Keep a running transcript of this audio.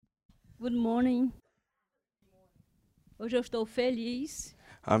Good morning. Hoje eu estou feliz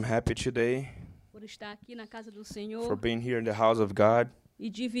I'm happy today por estar aqui na casa do for Senhor being here in the house of God, e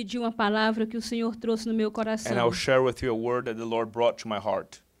dividir uma palavra que o Senhor trouxe no meu and coração. I'll share with you a word that the Lord brought to my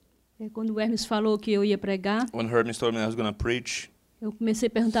heart. Quando o Hermes falou que eu ia pregar, When Hermes told me I was going to preach, eu comecei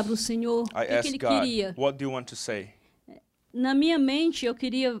a perguntar para o Senhor o I que asked ele God, queria. what do you want to say? Na minha mente, eu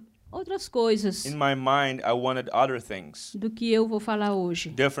queria outras coisas In my mind, I wanted other things, do que eu vou falar hoje.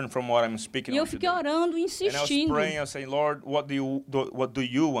 different from what I'm speaking E eu on fiquei today. orando, And I was insistindo. praying, I was saying, Lord, what do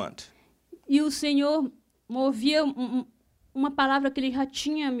you want? E o Senhor movia uma palavra que Ele já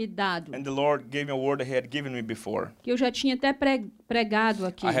tinha me dado, And the Lord gave me a word that He had given me before. que eu já tinha até pregado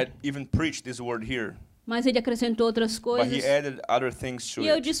aqui. I had even preached this word here, Mas Ele acrescentou outras but He coisas. added other things to E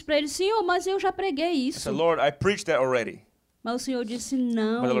eu it. disse para Ele, Senhor, mas eu já preguei I isso. said, Lord, I preached that already. Mas o Senhor disse, But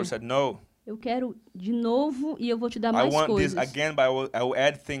não, the Lord said, no, eu quero de novo e eu vou te dar I mais want coisas. this again, but I will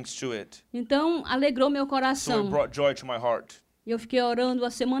add things to it. Então, alegrou meu So coração. it brought joy to my heart. E eu fiquei orando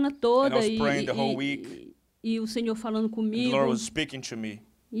a semana And I toda was e, praying the whole e, week. e o Senhor falando And the comigo. Lord was speaking to me.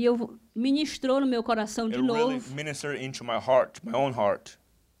 E eu ministrou no meu coração It de really novo. ministered into my heart, my own heart.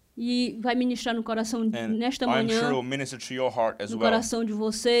 E vai ministrar no coração And nesta I'm sure it manhã, will minister to your heart as no well. coração de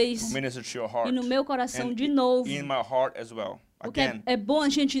vocês Minister to your e heart. no meu coração And de novo. in my heart as well. Porque Again. é bom a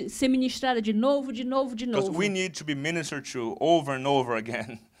gente ser ministrada de novo, de novo, de Because novo. we need to be ministered to over and over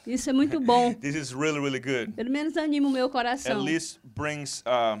again. Isso é muito bom. This is really, really good. Pelo menos anima o meu At coração. least brings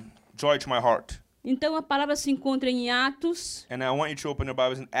joy to my heart. Então a palavra se encontra em Atos And I want you to open your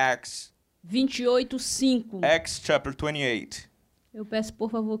Bibles in Acts. 28:5. Acts chapter 28. Eu peço, por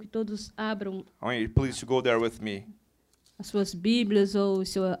favor, que todos abram I want you please to go there with me. as suas Bíblias ou o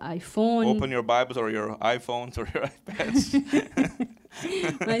seu iPhone. Open your Bibles or your iPhones or your iPads.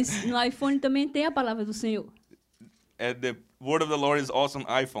 Mas no iPhone também tem a palavra do Senhor. And the word of the Lord is also on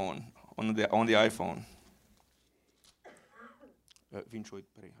iPhone, on the iPhone. 28,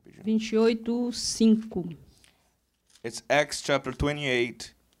 peraí, rapidinho. 28:5. It's Acts chapter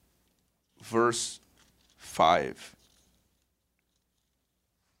 28, verse 5.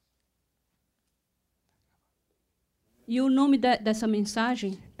 E o nome dessa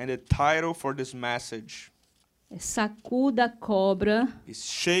mensagem And the title for this message é Sacuda a Cobra is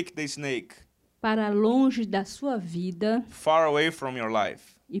Shake the Snake, para longe da sua vida far away from your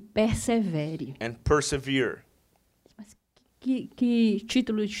life, e persevere. and persevere. Mas que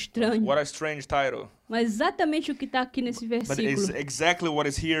título estranho. What a strange title. Mas exatamente o que está aqui nesse But it's versículo. exactly what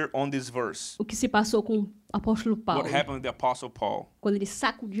is here on this verse. O que se passou com o apóstolo Paulo. What happened with the Apostle Paul. Quando ele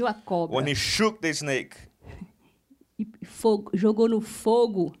sacudiu a cobra When he shook the snake, e jogou no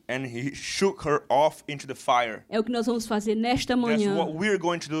fogo. and he shook her off into the fire. É o que nós vamos fazer nesta That's manhã. what we're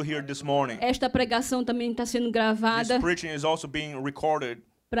going to do here this morning. Esta pregação também está sendo This gravada preaching is also being recorded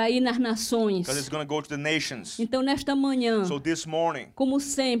para ir nas nações. because it's going to go to the nations. Então, nesta manhã, So this morning, como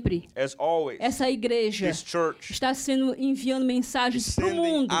sempre, as always, essa igreja this church está sendo enviando is mensagens para o sending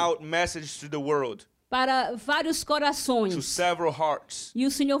mundo, out messages to the world, para vários to corações. several hearts. E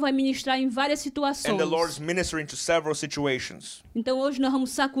o Senhor vai ministrar em várias And situações. the Lord is ministering to several situations. Então, hoje nós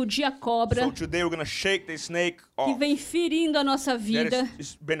vamos sacudir a cobra So today we're going to shake the snake que off vem ferindo a nossa vida that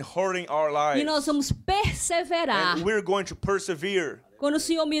has been hurting our e nós lives. vamos perseverar. And we're going to persevere. Quando o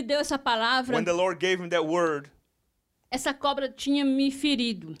Senhor me deu essa palavra, When the Lord gave me that word, essa cobra tinha me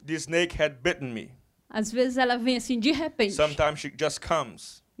ferido. the snake had bitten me. Às vezes ela vem assim de repente, Sometimes she just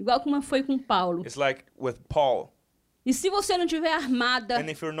comes. igual como foi com Paulo. It's like with Paul. E se você não tiver armada, And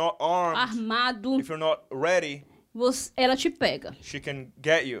if you're not armed, armado, if you're not ready, ela te pega. she can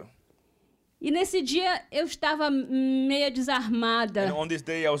get you. E nesse dia eu estava meia desarmada And on this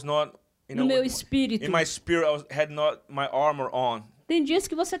day, I was not, no meu espírito. in my spirit, had not my armor on. Tem dias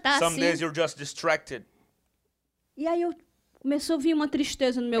que você tá Some assim. days you're just distracted. E aí começou a vir uma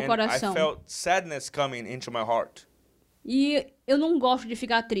tristeza no meu And coração. I felt sadness coming into my heart. E eu não gosto de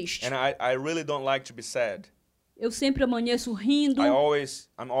ficar triste. And I really don't like to be sad. Eu sempre amanheço rindo. I'm always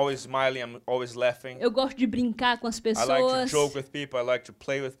smiling, I'm always laughing. Eu gosto de brincar com as I like to pessoas. joke with people, I like to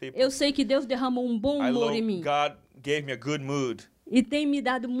play with people. Eu sei que Deus derramou um bom I humor know em mim. God gave me a good mood. E tem me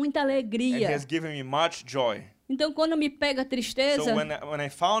dado muita And He alegria. has given me much joy. Então, quando me pega a tristeza, So when I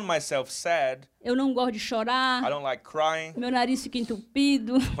found myself sad, eu não gosto de I chorar. don't like crying. Meu nariz fica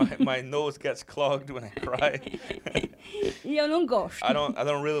entupido. My nose gets clogged when I cry. E eu não gosto. I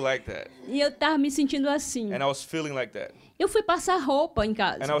don't really like that. E eu tava me sentindo assim. And I was feeling like that. Eu fui passar roupa em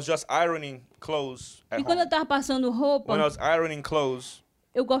casa. And I was just ironing clothes at E quando eu home. tava passando roupa, When I was ironing clothes,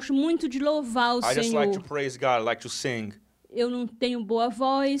 eu gosto muito de louvar o I just like to Senhor. praise God, I like to sing. Eu não tenho boa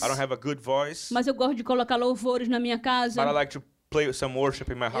voz, I don't have a good voice, mas eu gosto de colocar louvores na minha casa. but I like to play some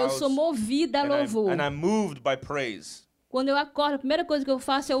worship in my Eu house. sou movida a louvor. And I'm moved by praise. Quando eu acordo, a primeira coisa que eu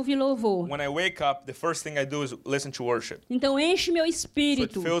faço é ouvir louvor. When I wake up, the first thing I do is listen to worship. Então enche meu So it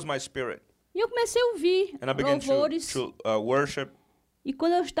espírito. fills my spirit. E eu comecei a ouvir And I began louvores. to worship. E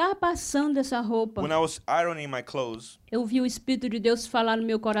quando eu estava passando essa roupa, When I was ironing my clothes, eu vi o Espírito de Deus falar no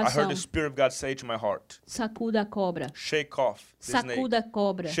meu I coração. heard the Spirit of God say to my heart, Sacuda a cobra. shake off the snake. Sacuda a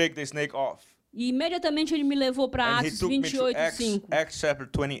cobra. Shake the snake off. E imediatamente ele me levou para And he Atos took me to 28:5. Acts chapter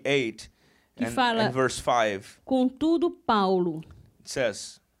 28 Que fala- and verse 5. Contudo, Paulo, It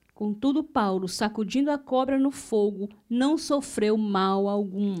says, sacudindo a cobra no fogo, não sofreu mal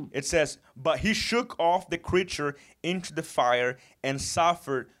algum. but he shook off the creature into the fire and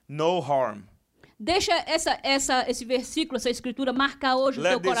suffered no harm. Deixa esse versículo, essa escritura marcar hoje o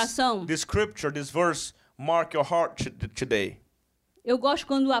teu Let coração. this scripture, this verse, mark your heart today. Eu gosto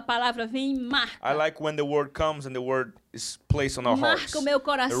quando a palavra vem e I marca. like when the word comes and the word is placed on our hearts. Marca o meu It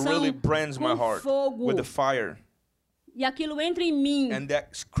coração really brands my com heart fogo. with the fire. E aquilo entra em mim. And that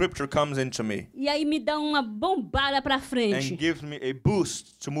scripture comes into me E aí me dá uma bombada para and frente. gives me a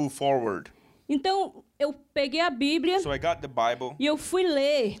boost to move forward. Então, eu peguei a Bíblia So I got the Bible e eu fui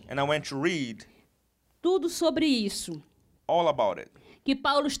ler and I went to read tudo sobre isso. all about it. Que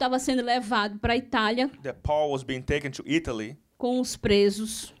Paulo estava sendo levado para a Itália That Paul was being taken to Italy com os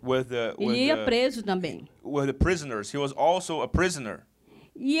presos. with the Ele ia preso também. prisoners. He was also a prisoner.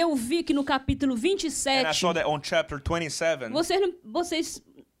 E eu vi que no capítulo And I 27, saw that on chapter 27. vocês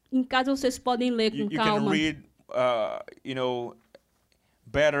em casa vocês podem ler com You can calma. read,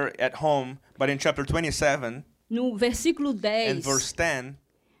 better at home. But in chapter 27 No versículo and 10, verse 10,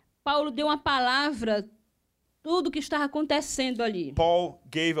 Paulo deu uma palavra, tudo o que estava acontecendo ali. Paul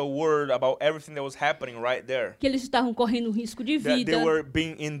gave a word about everything that was happening right there. Que eles estavam correndo risco de That vida. they were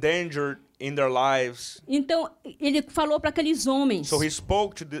being endangered in their lives. Então, ele falou para aqueles homens So he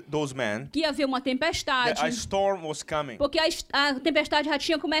spoke to those men que ia haver uma tempestade, that a storm was coming porque a tempestade já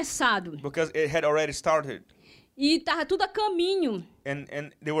tinha começado. because it had already started. E estava tudo a caminho. And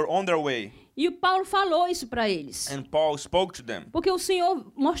they were on their way. E o Paulo falou isso para eles. And Paul spoke to them Porque o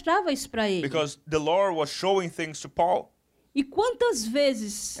Senhor mostrava isso para eles. because the Lord was showing things to Paul. E quantas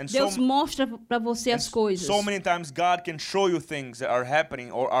vezes And Deus so- mostra para você And as coisas. so many times God can show you things that are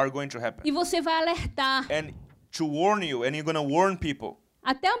happening or are going to happen. E você vai alertar. And to warn you, and you're going to warn people,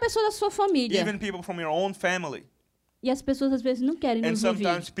 Até uma pessoa da sua família. even people from your own family. E as pessoas às vezes não querem And nos ouvir.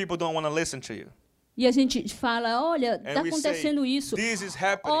 sometimes people don't want to listen to you. E a gente fala, olha, And está we acontecendo say, isso. this is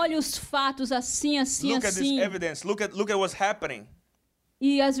happening. Olha os fatos assim, assim, Look at this assim. evidence. Look at what's happening.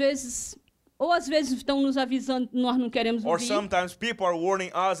 E às vezes, ou às vezes estão nos avisando, nós não queremos Or ouvir. sometimes people are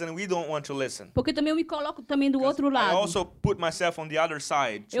warning us and we don't want to listen. Porque também eu me coloco também do outro I lado. also put myself on the other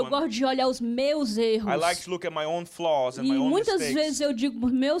side. Eu gosto de olhar os meus erros. I like to look at my own flaws and E my own muitas mistakes. vezes eu digo para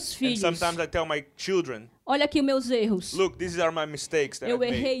os meus And filhos, sometimes I tell my children, olha aqui meus erros. look, these are my mistakes that Eu I've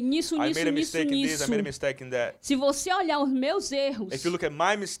errei made. nisso, I nisso, made a nisso, mistake in this, I nisso. made a mistake in that. Se você olhar os meus erros If you look at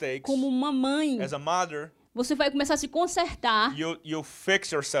my mistakes, como uma mãe, as a mother, você vai começar a se consertar you'll fix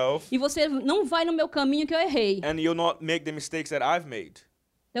yourself e você não vai no meu caminho que eu errei. and you'll not make the mistakes that I've made.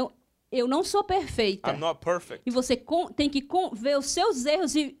 Então, eu não sou perfeita. I'm not perfect. E você tem que ver os seus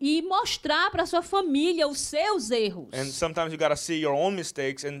erros e mostrar para sua família os seus erros. And sometimes you gotta see your own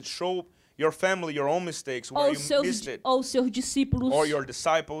mistakes and show your family your own mistakes where you missed it. Ou seus discípulos, Or your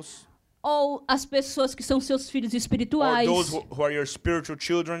disciples, ou as pessoas que são seus filhos or espirituais. those who are your spiritual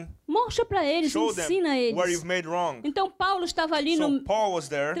children. Mostra para eles, Show them ensina where eles. you've made wrong. Então Paulo estava ali So Paul was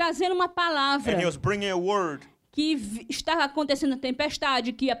there trazendo uma palavra and he was bringing a word que estava acontecendo a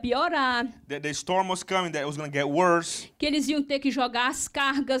tempestade, que ia piorar, that the storm was coming, that it was going to get worse. que eles iam ter que jogar as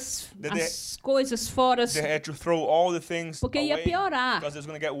cargas, That they- as coisas fora, They had to throw all the things porque ia away piorar. because it was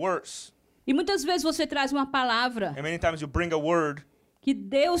going to get worse. E muitas vezes você traz uma palavra And many times you bring a word que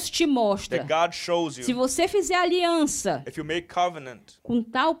Deus te mostra. that God shows Se you. você fizer aliança If you make covenant com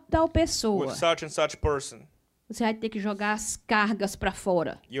tal pessoa, with such and such person, você vai ter que jogar as cargas para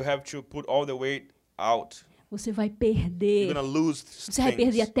fora. you have to put all the weight out. Você vai You're perder. going to lose Você vai things.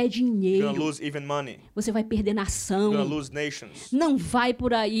 perder até You're going to dinheiro. lose even money. Você vai perder You're nação. going to lose nations. Não vai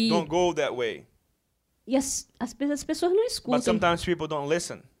por aí. Don't go that way. E as pessoas não But escutam. sometimes people don't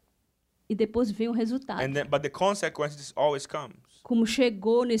listen. E depois vem o resultado. But the consequences always comes. Como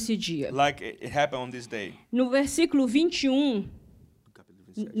chegou nesse dia. Like it happened on this day. No versículo 21,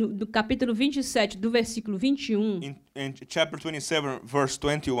 do capítulo 27, do versículo 21, In chapter 27, verse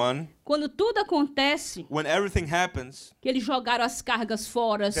 21, quando tudo acontece, when everything happens, que eles jogaram as cargas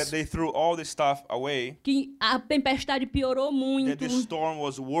fora, that they threw all the stuff away, que a tempestade piorou that muito, the storm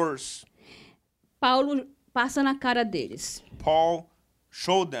was worse, Paulo passa na cara deles, Paul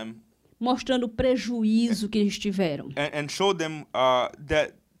showed them mostrando o prejuízo que eles tiveram. and showed them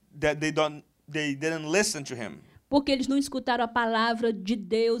that they didn't listen to him Porque eles não escutaram a palavra de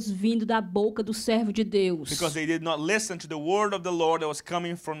Deus vindo da boca do servo de Deus. because they did not listen to the word of the Lord that was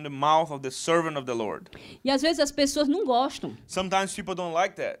coming from the mouth of the servant of the Lord. E às vezes as pessoas não gostam. Sometimes people don't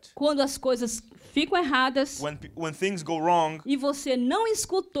like that. Quando as coisas ficam erradas When things go wrong e você não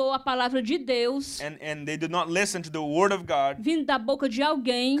escutou a palavra de Deus and they did not listen to the word of God vindo da boca de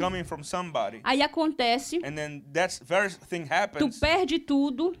alguém, coming from somebody, aí acontece, and then that very thing tu happens, perde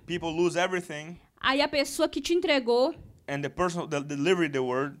tudo, people lose everything, aí a pessoa que te entregou and the person that delivered the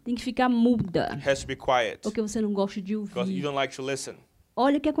word tem que ficar muda, has to be quiet porque você não gosta de because you ouvir. don't like to listen.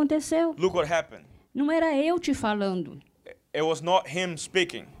 Olha o que aconteceu. Look what happened. Não era eu te falando, It was not him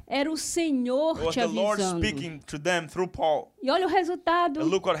speaking. era o Senhor It was te the Lord avisando. speaking to them through Paul. E olha o resultado. And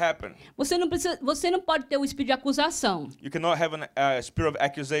look what happened. Você não pode ter o espírito de acusação. You cannot have a spirit of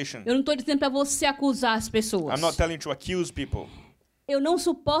accusation. Eu não estou dizendo para você acusar as pessoas. I'm not telling you to accuse people. Eu não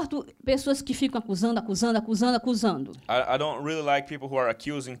suporto pessoas que ficam acusando. I don't really like people who are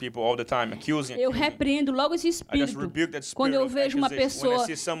accusing people all the time. Eu repreendo logo esse I just espírito rebuke that quando spirit eu of vejo uma accusation when I pessoa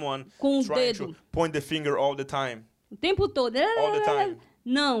see someone com o trying dedo to point the finger all the time. o tempo todo. All the time.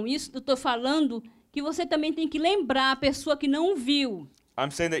 Não, isso eu estou falando que você também tem que lembrar a pessoa que não viu.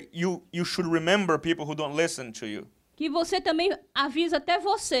 I'm saying that you should remember people who don't listen to you. Que você também avisa até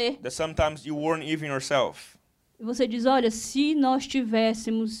você. That sometimes you warn even yourself. E você diz, olha, se nós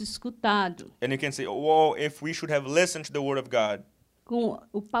tivéssemos escutado. And you can say, oh, if we should have listened to the word of God, Como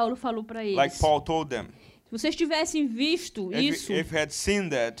o Paulo falou para eles. like Paul told them. Se vocês tivessem visto isso, If you had seen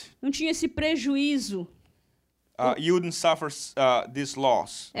that, não tinha esse prejuízo. you wouldn't suffer this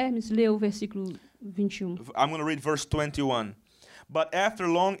loss. Hermes, lê o versículo 21. I'm going to read verse 21. But after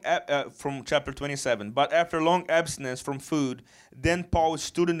from chapter 27, but after long abstinence from food, then Paul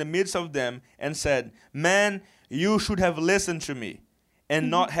stood in the midst of them and said, "Man, you should have listened to me, and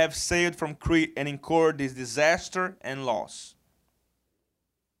not have sailed from Crete and incurred this disaster and loss."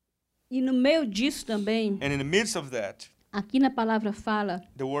 E no meio disso também, And in the midst of that, aqui na palavra fala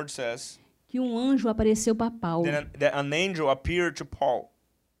the word says que um anjo apareceu para Paulo. that an angel appeared to Paul,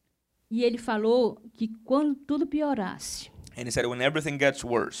 E ele falou que quando tudo piorasse, and he said, "When everything gets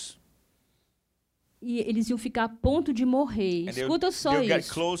worse, e eles iam ficar a ponto de morrer. and Escuta só they'll get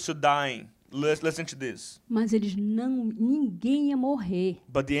isso. close to dying." Listen to this. Mas ninguém ia morrer.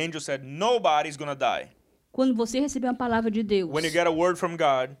 But the angel said, "Nobody's going to die." Quando você receber uma palavra de Deus, When you get a word from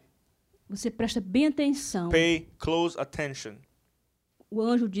God, você presta bem atenção. pay close attention. O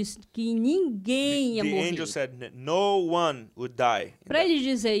anjo disse que ninguém ia The morrer. angel said no one would die. Para ele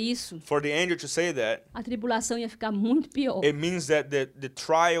dizer isso, For the angel to say that, a tribulação ia ficar muito pior. it means that the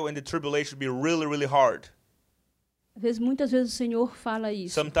trial and the tribulation would be really, really hard. Muitas vezes o Senhor fala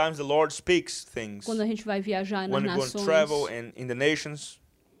isso. Sometimes the Lord speaks things Quando a gente vai viajar nas when we go and nações. travel and in the nations.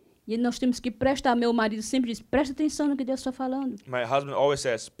 E nós temos que prestar, meu marido sempre diz, presta atenção no que Deus está falando. My husband always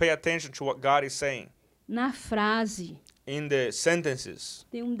says, pay attention to what God is saying. Na frase, In the sentences,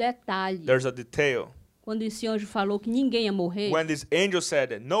 tem um detalhe. there's a detail. Quando esse anjo falou que ninguém ia morrer, When this angel said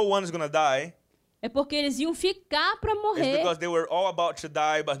that no one's going to die, é porque eles iam ficar para it's morrer. because they were all about to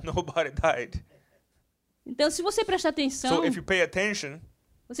die, but nobody died. Então, se você prestar atenção, So if you pay attention,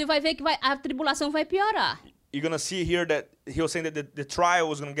 você vai ver que a tribulação vai piorar. you're going to see here that he was saying that the trial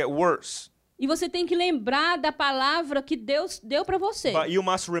was going to get worse. E você tem que lembrar da palavra que Deus deu para você. But you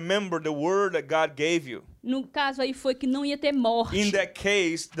must remember the word that God gave you. No caso aí foi que não ia ter morte. In that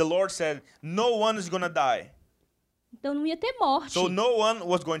case, the Lord said, no one is going to die. Então não ia ter morte. So no one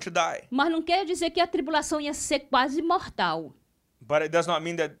was going to die. Mas não quer dizer que a tribulação ia ser quase mortal. But it does not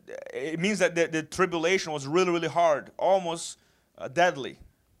mean that, it means that the tribulation was really, really hard, almost deadly.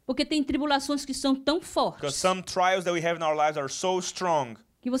 Porque tem tribulações que são tão Because fortes some trials that we have in our lives are so strong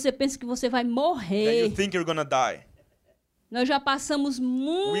que você pensa que você vai that you morrer. think you're going to die. Nós já passamos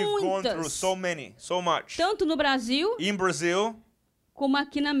We've gone through muitas, so much. tanto no Brasil In Brazil, como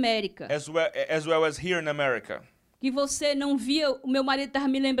aqui na América. as well as here in America. Que você não via, o meu marido estava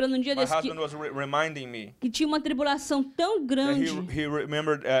me lembrando um dia My desse husband was reminding me que tinha uma tribulação tão that grande he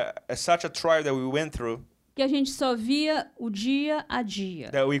remembered such a trial that we went through que a gente só via o dia a dia.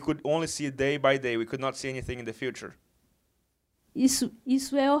 that we could only see day by day. We could not see anything in the future.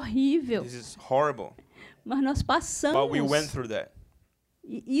 Isso é horrível, This is horrible. mas nós passamos. But we went through that.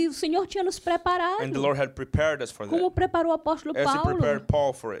 E o Senhor tinha nos preparado, And the Lord had prepared us for como that. preparou o apóstolo As He Paulo. prepared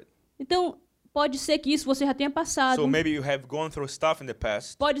Paul for it. Então, pode ser que isso você já tenha passado. So maybe you have gone through stuff in the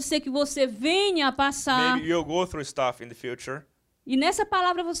past. Pode ser que você venha a passar. Maybe you'll go through stuff in the future. E nessa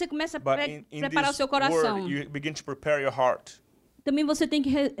palavra você começa a But in preparar o this seu coração. word, you begin to prepare your heart. Também você tem que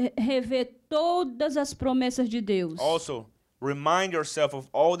rever todas as promessas de Deus. Also, remind yourself of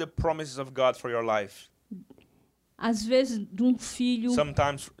all the promises of God for your life. Às vezes, de um filho,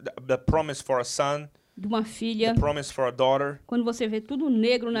 Sometimes the promise for a son, de uma filha. the promise for a daughter. Quando você vê tudo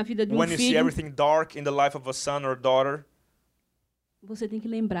negro na vida de um When you see filho, everything dark in the life of a son or daughter, você tem que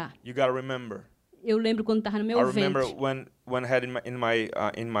lembrar. you gotta remember. Eu lembro quando estava no meu I remember ventre. when I had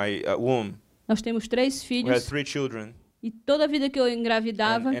in my womb, Nós temos 3 we had filhos 3 children, e toda vida que eu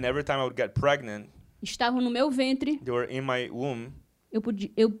engravidava, and every time I would get pregnant, estavam no meu ventre. they were in my womb.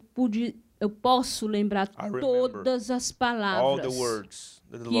 Eu posso lembrar I remember todas as All palavras the words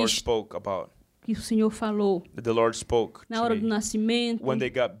that the que Lord est- spoke about, que o Senhor falou that the Lord spoke na to hora do me nascimento, when they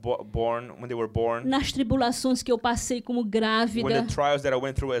got born, when they were born, nas tribulações que eu passei como when grávida. the trials that I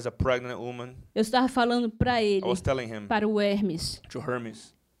went through as a pregnant woman. Eu estava falando para ele, I was telling him, para o Hermes, to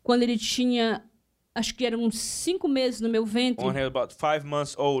Hermes, quando ele tinha, acho que eram uns 5 meses no meu ventre, when he was about 5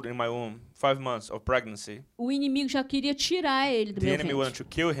 months old in my womb, 5 months of pregnancy, o inimigo já queria tirar ele do the meu enemy wanted ventre to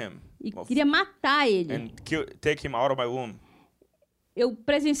kill him e queria matar ele. and take him out of my womb. Eu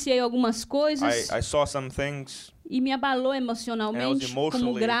presenciei algumas coisas I saw some things e me abalou emocionalmente como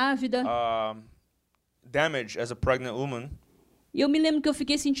emotionally, grávida. damaged as a pregnant woman. E eu me lembro que eu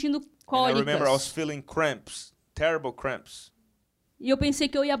fiquei sentindo And I remember I was cólicas. feeling cramps, terrible cramps. E eu pensei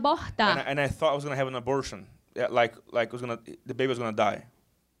que eu ia abortar. And I thought I was going to have an abortion. Yeah, like the baby was going to die.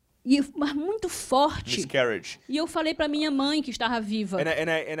 Mas muito forte. Miscarriage. E eu falei para minha mãe que estava viva.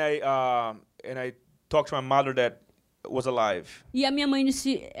 And I talked to my mother that was alive. E a minha mãe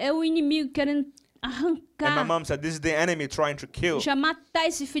disse, é o inimigo querendo And my arrancar, mom said, this is the enemy trying to kill já matar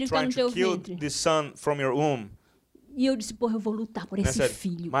esse filho que está trying no teu to kill ventre. this son from your womb. E eu disse, porra, eu vou lutar por And I esse said,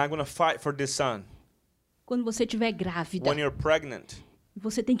 filho. I'm going to fight for this son. Quando você estiver grávida, When you're pregnant,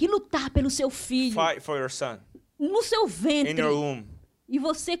 você tem que lutar pelo seu filho, fight for your son no seu in ventre. your womb. E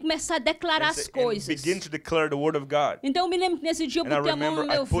você começar a declarar And as and coisas. begin to declare the word of God. Então eu me lembro que nesse dia eu And I botei a mão remember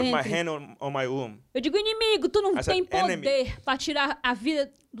no I meu put my ventre. hand on my womb. Eu digo, inimigo, tu não I said, tem poder "Enemy, para tirar a vida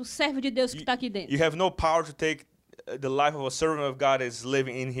do servo de Deus que está aqui dentro. You have no power to take the life of a servant of God is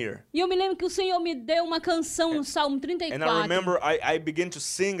living in here." E eu me lembro que o Senhor me deu uma canção no Salmo And I 34. remember I began to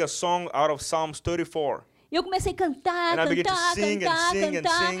sing a song out of Psalms 34. E eu comecei a cantar, And I began to cantar, sing and cantar, sing and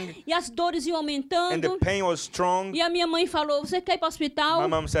cantar. sing. E as dores iam And the aumentando. pain was strong. E a minha mãe falou, você quer ir para o hospital? My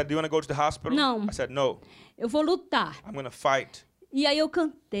mom said, "Do you want to go to the hospital?" No. I said, "No. Eu vou lutar. I'm going to fight." E aí eu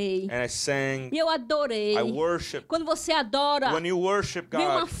cantei. And I sang. E eu adorei. I worship. Quando você adora, When you worship vem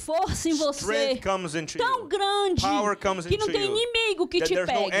uma God, força em você strength comes into tão you. grande Power comes que não into tem you. inimigo que That te there's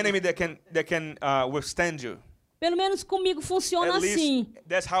no pegue. enemy that can withstand you. Pelo menos comigo funciona At least assim.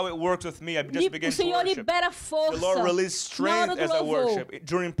 that's how it works with me. I just begin O to Senhor worship. libera The força Lord released na hora strength do as I louvor. worship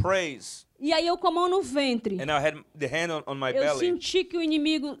during praise. E aí eu com a mão no ventre, And I had the hand on my eu belly, senti que o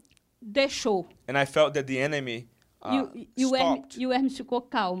inimigo deixou. and I felt that the enemy stopped. E o Hermes ficou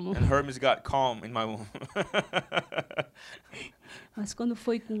calmo. And Hermes got calm in my womb. Mas quando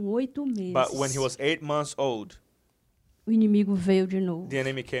foi com 8 meses, But when he was 8 months old, o inimigo veio de novo. the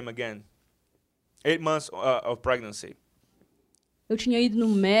enemy came again. 8 months of pregnancy. Eu tinha ido no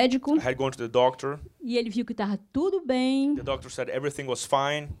médico I had gone to the doctor. e ele viu que estava tudo bem The doctor said everything was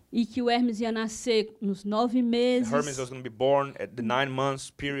fine. e que o Hermes ia nascer nos 9 meses. Hermes was going to be born at the 9 months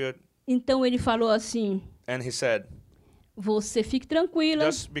period. Então ele falou assim, And he said, você fique tranquila,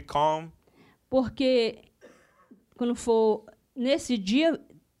 just be calm. porque quando for nesse dia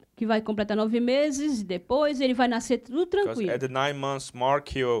que vai completar 9 meses, depois ele vai nascer tudo Because tranquilo. at the 9 months mark,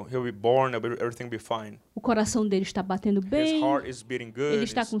 he'll be born, everything will be fine. O coração dele está batendo His bem, heart is beating good. ele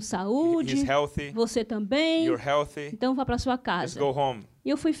está com saúde, He's healthy. você também. You're healthy. Então vá para sua Let's casa. go home. E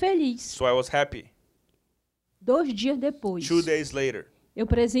eu fui feliz. So I was happy. 2 dias depois, 2 days later, eu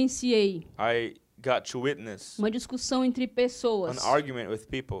presenciei I got to witness uma discussão entre an pessoas. argument with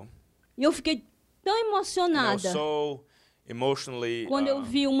people. E eu fiquei tão And I was emocionada so emotionally quando eu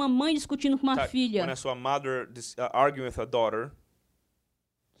vi uma mãe discutindo com uma when I filha saw a mother arguing with a daughter.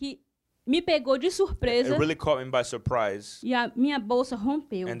 que me pegou de It surpresa really caught me by surprise. e a minha bolsa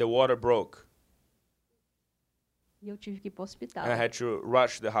rompeu. And the water broke. E eu tive que ir para o hospital. And I had to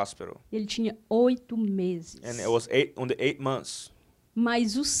rush to the hospital. Ele tinha 8 meses. And it was on the 8 months.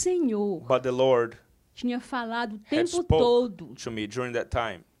 Mas o Senhor But the Lord tinha falado o had tempo spoke todo to me during that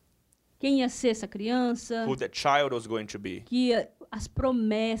time quem ia ser essa criança, who that child was going to be. que as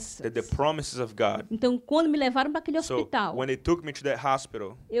promessas. That the promises of God. Então, quando me levaram para aquele So hospital, when they took me to that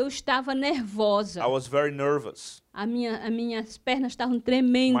hospital, eu estava nervosa. I was very nervous. As minhas pernas estavam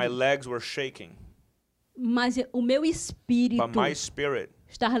tremendo. My legs were shaking. Mas o meu espírito but my spirit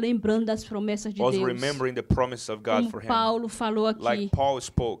estava lembrando das promessas de was Deus. remembering the promises of God for Como him. Paulo falou aqui, Like Paul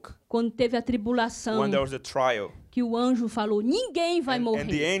spoke quando teve a tribulação, when there was a trial. que o anjo falou, ninguém vai And the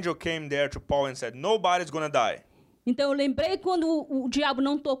morrer. angel came there to Paul and said, nobody's going to die. Então eu lembrei quando o diabo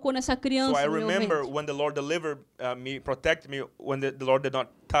não tocou nessa So criança I no meu remember ventre. when the Lord delivered me, protected me, when the Lord did not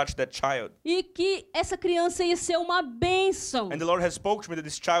touch that child. E que essa criança ia ser uma bênção. And the Lord has spoke to me that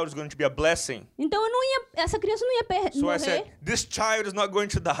this child is going to be a blessing. Então essa criança não ia So I morrer, said, this child is not going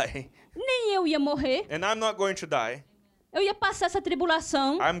to die. nem eu ia morrer. And I'm not going to die. Eu ia passar essa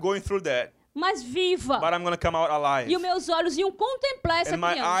tribulação, I'm going through that. mas viva. But I'm going to come out alive. E os meus olhos iam contemplar essa And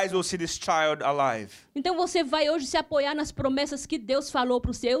my criança. eyes will see this child alive. Então você vai hoje se apoiar nas promessas que Deus falou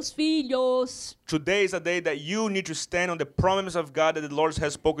para os seus filhos, Today is a day that you need to stand on the promise of God that the Lord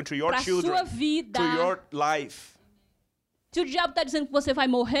has spoken to your para a sua children, vida. to your life. Se o diabo está dizendo que você vai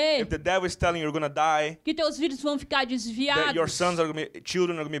morrer, If the devil is telling you you're going to die, que teus filhos vão ficar that your desviados, sons are going to be,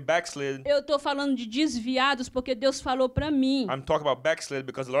 children are going to be backslid. eu estou falando de desviados porque Deus falou para mim I'm talking about backslid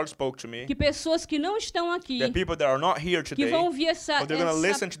because the Lord spoke to me. que pessoas que não estão aqui, That people that are not here que today, vão ouvir essa but they're going to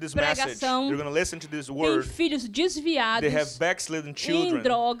listen to this message. pregação, They're going to listen to this têm word. filhos They have desviados, backslidden children.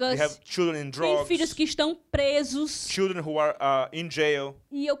 drogas, They have children in têm filhos drugs. que estão presos, Children who are in jail.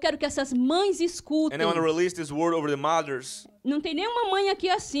 e eu quero que essas mães escutem. And I want to release this word over the mothers. Não tem nenhuma mãe aqui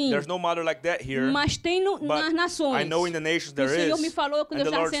assim, There's no mother like that here. mas tem nas But nações. I know in the nations O there Senhor is. me falou quando And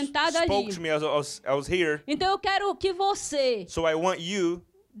eu the estava Lord sentada spoke ali. to me as I was here. Então eu quero que você, So I want you,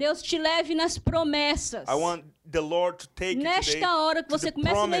 Deus te leve nas promessas. I want the Lord to take you today Nesta hora que to você the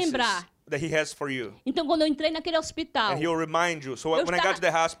comece a promises lembrar. that He has for you. Então quando eu entrei naquele hospital, And He'll remind you. So Eu when I got to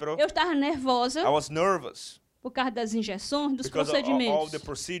the hospital, eu estava nervosa I was nervous por causa das injeções, dos because of all procedimentos. the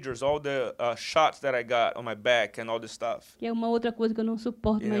procedures, all the shots that I got on my back and all this stuff. Que é uma outra coisa que eu não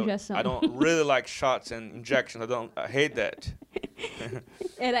suporto You uma know, injeção. I don't really like shots and injections. I hate that.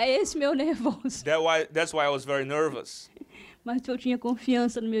 Era esse meu nervoso. That's why I was very nervous. Mas eu tinha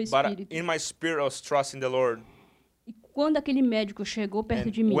confiança no meu But espírito. in my spirit, I was trusting the Lord. E quando aquele médico chegou perto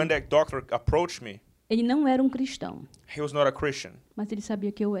And de mim, when that doctor approached me, ele não era um cristão, he was not a Christian, mas ele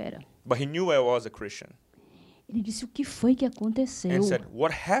sabia que eu era. but he knew I was a Christian. Ele disse, o que foi que aconteceu? And said,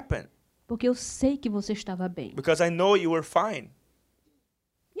 "What happened?" Porque eu sei que você estava bem. Because I know you were fine.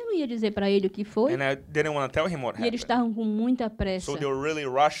 Eu não ia dizer para ele o que foi. And I didn't want to tell him what E eles happened. estavam com muita pressa, So they were really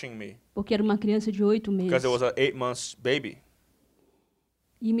rushing me porque era uma criança de 8 meses. because it was an 8 months baby.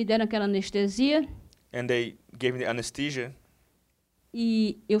 E me deram aquela anestesia And they gave me the anesthesia,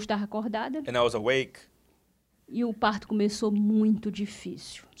 e eu estava acordada. and I was awake. E o parto começou muito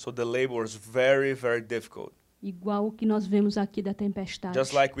difícil. So the labor was very, very difficult. Igual o que nós vemos aqui da tempestade.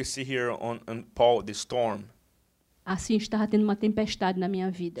 Just like we see here on Paul, the storm. Assim estava tendo uma tempestade na minha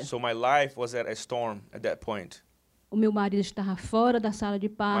vida. So my life was at a storm at that point. O meu marido estava fora da sala de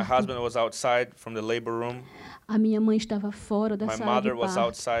My parto. husband was outside from the labor room. A minha mãe estava fora da My sala de mother was parto.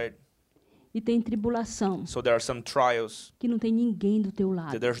 outside. E tem tribulação, So there are some trials que não tem ninguém do teu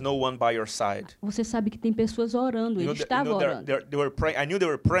lado. that there's no one by your side. Você sabe que tem pessoas orando, ele estava orando. they were praying. I knew they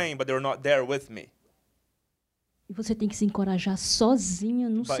were praying, but they were not there with me. E você tem que se encorajar sozinha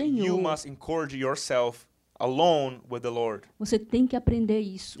no But Senhor. you must encourage yourself alone with the Lord. Você tem que aprender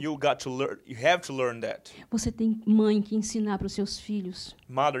isso. You got to learn. You have to learn that. Você tem, mãe, que ensinar para os seus filhos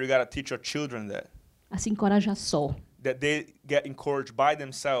Mother, you got to teach your children that. a se encorajar só, That they get encouraged by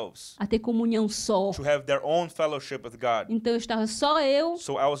themselves a ter comunhão só. to have their own fellowship with God. Então estava só eu,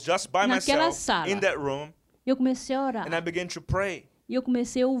 So I was just by Naquela myself sala. in that room, e eu comecei a orar. and I began to pray, E eu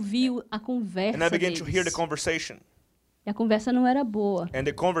comecei a ouvir a conversa and I began to hear the deles. conversation. E a conversa não era boa. And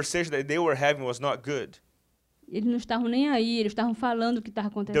the conversation that they were having was not good. Eles não estavam nem aí, eles estavam falando o que estava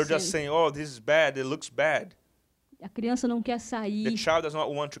They're acontecendo. just saying, "Oh, this is bad. It looks bad." A criança não quer The sair, child does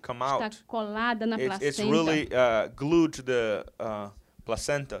not want to come está out. colada na It's placenta. really glued to the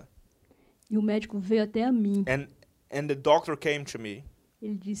placenta. E o médico veio até a mim. And the doctor came to me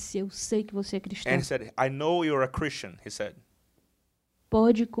Ele disse, eu sei que você é cristão. and he said, "I know you're a Christian." He said,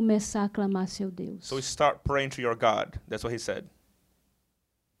 Pode começar a clamar seu Deus. "So start praying to your God." That's what he said.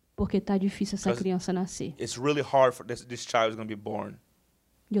 Porque está difícil essa Because- criança nascer. It's really hard for this child is going to be born.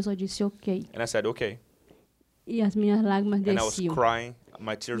 E eu só disse, ok. And I said, "Okay." E as minhas lágrimas And I was desciam. crying.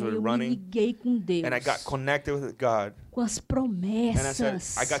 My E tears aí were eu me running. liguei com Deus. And I got connected with God. Com as And I promessas.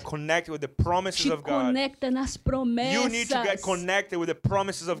 said, I got connected with the promises Te of God. conecta nas promessas. You need to get connected with the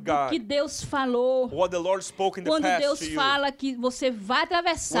promises of do que God. Deus falou. What the Lord spoke in the Quando past Deus to you. fala que você vai When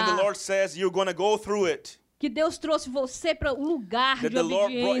atravessar, the Lord says you're going to go through it, que Deus trouxe você para um lugar That de the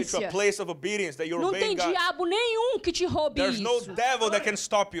Lord brought you to a obediência. place of obedience, that you're Não tem obeying God. diabo nenhum que te roube There's no isso. devil that can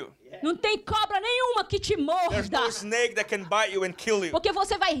stop you. Não tem cobra nenhuma que te There's morda. no snake that can bite you and kill you. Porque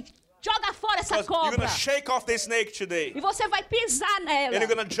você vai jogar fora essa Because you're cobra. going to shake off the snake today. E você vai pisar And nela. you're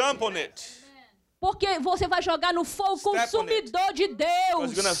going to jump on it. Porque você vai jogar no fogo Step on it. consumidor de Because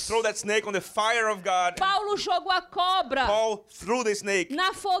Deus. you're going to throw that snake on the fire of God. Paulo jogou a cobra Paul threw the snake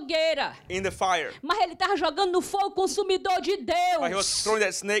na fogueira. in the fire. Mas ele estava jogando no fogo consumidor de But he was Deus. throwing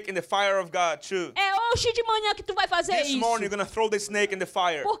that snake in the fire of God too. É hoje de manhã que tu vai fazer This morning you're isso. going to throw the snake in the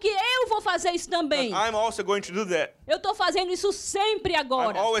fire. Porque eu vou fazer isso também. I'm also going to do that. Eu estou fazendo isso sempre I'm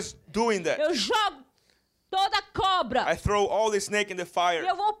agora. always doing that. Eu jogo toda a cobra. I throw all the snake in the E fire.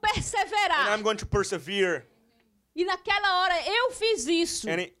 eu vou And perseverar. I'm going to persevere. E naquela hora eu fiz isso.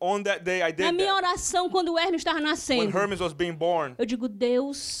 On that day I Na did minha that. oração, quando o Hermes estava When nascendo. Hermes was being born, Eu digo,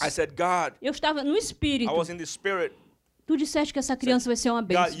 Deus, I said, God, eu estava no espírito. I was in the spirit. Tu disseste que essa criança vai ser uma God,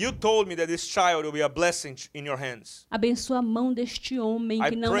 bênção. you told me that this child will be a blessing in your hands. Abençoa a mão deste homem I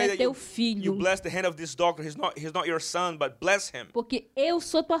que não pray é that teu you filho. bless the hand of this doctor. He's not your son, but bless him. Porque eu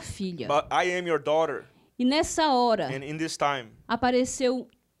sou tua filha. But I am your daughter. E nessa hora, And in this time, apareceu,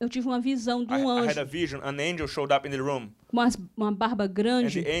 eu tive uma visão de um I had a anjo vision. An angel showed up in the room. com uma barba And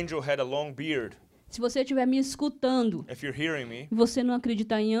grande. the angel had a long beard. Se você estiver me escutando If you're hearing me e você não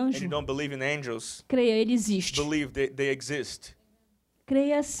acreditar em and anjo, you don't believe in angels, creia, ele existe. believe they exist.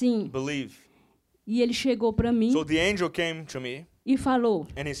 Creia sim. Believe. E ele chegou para mim So the angel came to me e falou,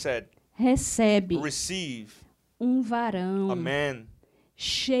 and he said, recebe receive um varão a man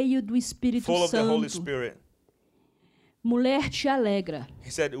cheio do Espírito full of the Holy Santo. Spirit. Mulher, te alegra,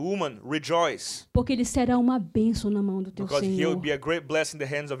 He said, woman, rejoice, porque ele será uma bênção na mão do teu because he will Senhor. be a great blessing in the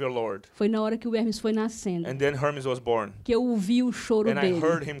hands of your Lord. Foi na hora que o Hermes foi nascendo And then Hermes was born. que eu ouvi o choro And I dele.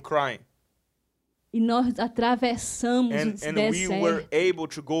 heard him crying. E nós atravessamos o And we were deserto able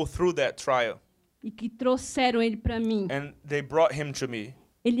to go through that trial. e que trouxeram ele para mim. And they brought him to me.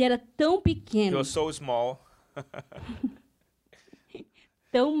 Ele era tão He pequeno, was so small.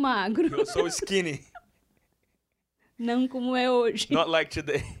 tão magro, He was so skinny. não como é hoje, Not like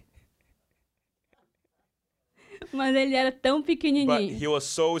today. mas ele era tão But pequenininho, he was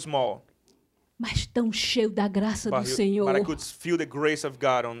so small. mas tão cheio da graça do But I Senhor. could feel the grace of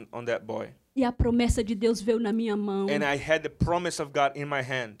God on that boy. E a promessa de Deus veio na minha mão, And I had the promise of God in my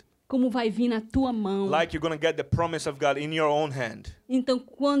hand. como vai vir na tua mão. Like you're going to get the promise of God in your own hand. Então,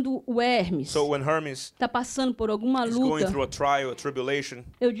 quando o Hermes So when Hermes está passando por alguma is going luta, through a trial, a tribulation,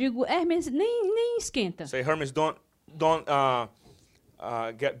 eu digo, Hermes, nem esquenta. say, Hermes, don't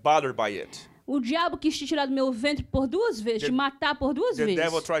get bothered by it. O diabo quis te tirar do meu ventre por 2 vezes, te matar por 2 The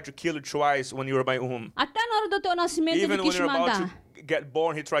devil vezes. tried to kill you twice when you were by whom. Até na hora do teu nascimento ele Even when quis te you're about matar. to get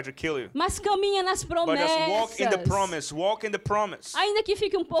born, he tried to kill you. Mas caminha nas But just walk in the promessas. promise. Walk in the promise. Ainda que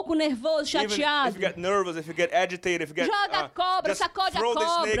fique um pouco nervoso, Even chateado. if you get nervous, if you get agitated, if you get Joga a cobra, just sacode a throw the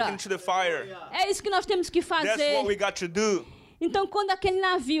snake cobra. into the fire. É isso que nós temos que That's what we fazer. got to do. Então, quando aquele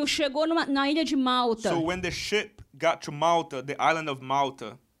navio chegou na ilha de Malta, So when the ship got to Malta, the island of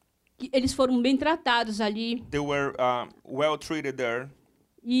Malta, que eles foram bem tratados ali they were well treated there,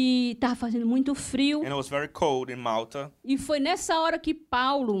 e estava fazendo muito frio. and it was very cold in Malta. E foi nessa hora que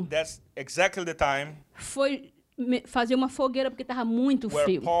Paulo That's exactly the time foi fazer uma fogueira porque estava muito where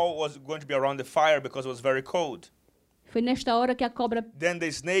frio. Paul was going to be around the fire because it was very cold. Foi nesta hora que a cobra Then the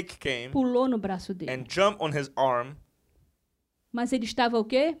snake came pulou no braço dele. and jumped on his arm. Mas ele estava o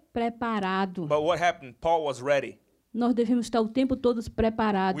quê? Preparado. But what happened? Paul was ready. Nós devemos estar o tempo todo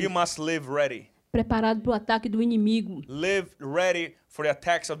preparados. We must live ready. Preparado para o ataque do inimigo. Live ready for the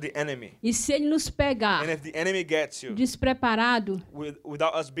attacks of the enemy. E se ele nos pegar And if the enemy gets you despreparado,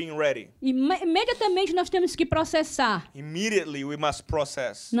 without us being ready, imediatamente nós temos que processar immediately we must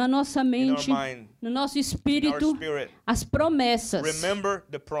process na nossa in our mente, mind, no nosso in our espírito, spirit. as promessas. Remember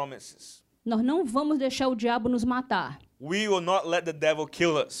the promises. Nós não vamos deixar o diabo nos matar. We will not let the devil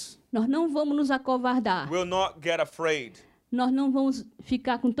kill us. Nós não vamos nos acovardar. We'll not get afraid. Nós não vamos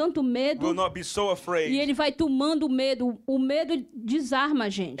ficar com tanto medo. We'll not be so E afraid. ele vai tomando o medo. O medo desarma a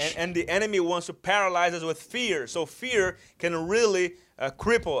gente. And the enemy wants to paralyze us with fear. So fear can really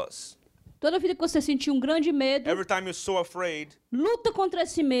cripple us. Toda vida que você sentir um grande medo, Every time you're so afraid, luta contra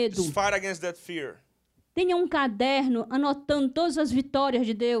esse medo. just fight against that fear. Tenha um caderno anotando todas as vitórias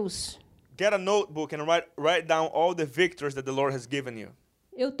de Deus. Get a notebook and write down all the victories that the Lord has given you.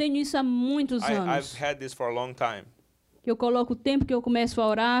 Eu tenho isso há muitos I've anos. had this for a long time. Que eu coloco o tempo que eu começo a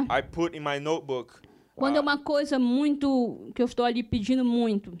orar. I put in my notebook Quando é uma coisa muito que eu estou ali pedindo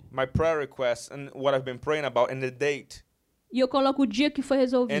muito. my prayer requests and what I've been praying about and the date. E eu coloco o dia que foi And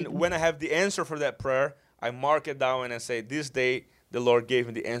resolvido. when I have the answer for that prayer, I mark it down and I say, this day the Lord gave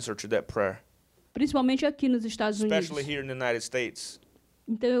me the answer to that prayer. Principalmente aqui nos Estados Unidos. Especially here in the United States.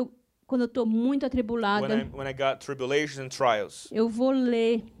 Então, quando eu estou muito atribulada, When I got tribulations and trials, eu vou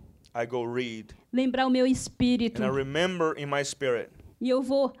ler, I go read. lembrar o meu espírito. And I remember in my spirit. E eu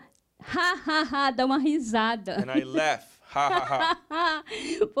vou, dar uma risada. And I laugh. Ha, ha, ha.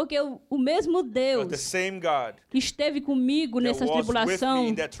 Porque o mesmo But Deus the same God que esteve comigo that nessa was with me tribulação,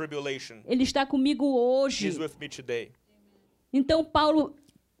 in that tribulation Ele está comigo hoje. is with me today. Então, Paulo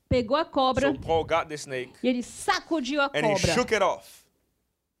pegou a cobra So Paul got the snake e ele sacudiu a and he cobra. shook it off.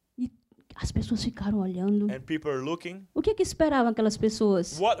 E as pessoas ficaram olhando. And people are looking. O que esperavam aquelas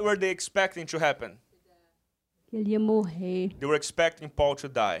pessoas? What were they expecting to happen? Que ele ia morrer. They were expecting Paul to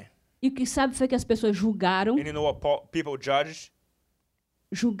die. E o que sabe foi que as pessoas julgaram. And you know what people judged?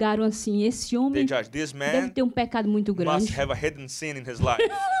 Julgaram assim, esse They homem judged, this deve man ter um pecado muito must grande. have a hidden sin in his life.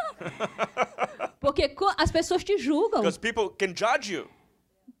 Porque as pessoas te julgam. Because people can judge you.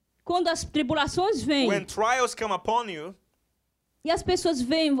 Quando as tribulações vêm When trials come upon you, e as pessoas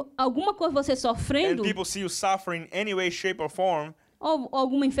veem alguma coisa você and sofrendo, people see you suffering in any way, shape, or form, ou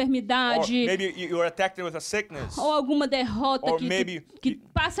alguma or enfermidade, maybe you're attacked with a sickness, ou alguma derrota or maybe que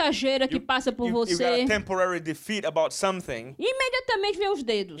passageira que passa por you got você, a temporary defeat about something, imediatamente vem os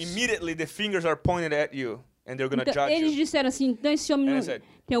dedos. immediately the fingers are pointed at you, and they're going to Então, judge eles you. disseram assim, então esse homem And I não, said,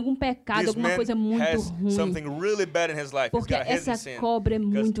 tem algum pecado, This alguma man coisa muito has ruim. something really bad in his life. He's Porque got a hidden essa sin. cobra é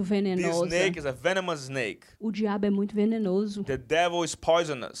muito This venenosa. snake is a venomous snake. O diabo é muito venenoso. The devil is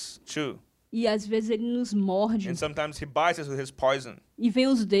poisonous too. E às vezes ele nos morde. And sometimes he bites us with his poison. E vem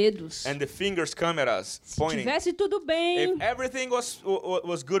os dedos. And the fingers come at us, Se pointing. tivesse tudo bem, If everything was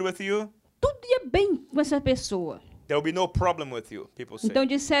good with you, tudo ia bem com essa pessoa. there will be no problem with you, people say. Então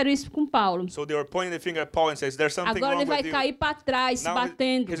disseram isso com Paulo. So they were pointing the finger at Paul and says, there's something Agora wrong ele vai with you. cair para trás, se Now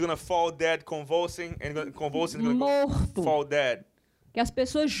batendo, he's going to fall dead, convulsing, and he's going to morto. fall dead. Que as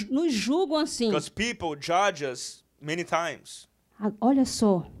pessoas nos julgam assim. Because people judge us many times. Olha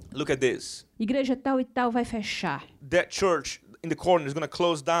só, Look at this. igreja tal e tal vai fechar. That church in the corner is going to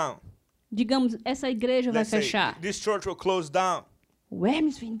close down. Digamos, essa igreja vai Let's say fechar. this church will close down. O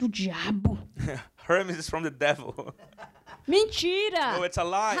Hermes vem do diabo. Hermes is from the devil. Mentira! No, it's a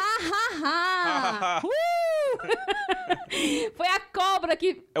lie. Ha! Foi a cobra que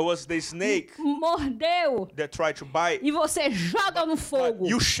It was the snake mordeu that tried to bite. e você joga no fogo.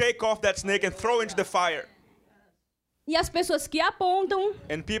 You shake off that snake and throw into the fire. E as pessoas que apontam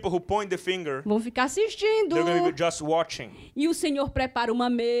And people who point the finger, vão ficar assistindo. they're going to be just watching. E o Senhor prepara uma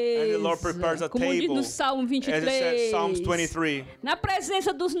mesa. And the Lord prepares a como diz table, no Salmo As it says, 23. Psalms 23. Na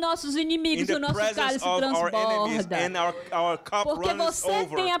presença dos nossos In inimigos, the o nosso presence cálice of our enemies, transborda. and our cup Porque runs você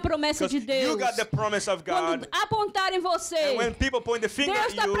over. tem a promessa de Because you Deus. got the promise of Quando God. apontarem você, And when people point the finger Deus at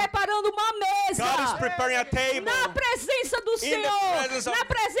está you, preparando uma mesa. God is preparing a table. Na presença do Senhor, presence of na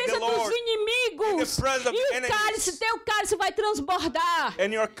presença the Lord, dos inimigos. in the presence of E o enemies. cálice, teu cálice vai transbordar.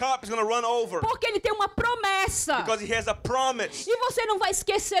 And your cup is going to run over. Porque ele tem uma promessa. Because he has a promise. E você não vai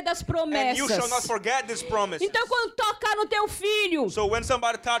esquecer das And you shall not promessas. forget this promise. Então, quando tocar no teu filho, So when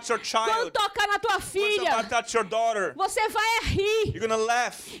somebody touches your quando child, tocar na tua when somebody filha, touches your daughter, você vai rir. you're going to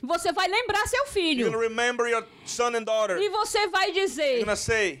laugh. Você vai lembrar seu You're filho. going to remember your son and daughter. E você vai You're dizer, going to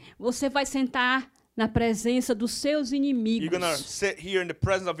say, você vai sentar na presença dos seus inimigos. you're going to sit here in the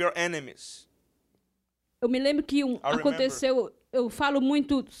presence of your enemies. Eu me lembro que aconteceu, eu falo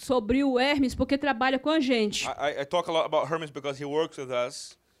muito sobre o Hermes porque trabalha com a gente. I talk a lot about Hermes because he works with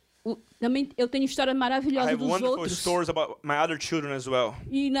us. Também eu tenho história I maravilhosa have dos wonderful outros. stories about my other children as well.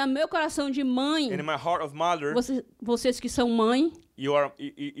 E no meu coração de mãe, And in my heart of mother, vocês que são mãe,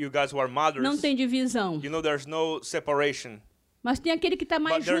 you guys who are mothers, não tem divisão. you know there's no separation. Mas tem aquele que está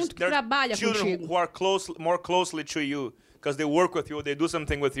mais But there's junto, que trabalha children contigo. who are more closely to you because they work with you, they do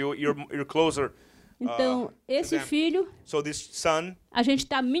something with you, you're closer. Então, esse them. filho, So this son, a gente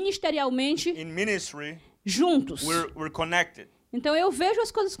está ministerialmente in ministry, juntos. we're connected. Então, eu vejo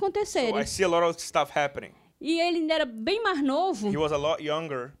as coisas So acontecerem. I see a lot of stuff happening. E ele ainda era bem mais novo. He was a lot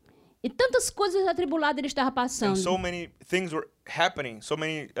younger, E tantas coisas atribuladas ele estava and passando. so many things were happening, so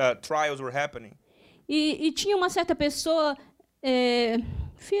many trials were happening. E tinha uma certa pessoa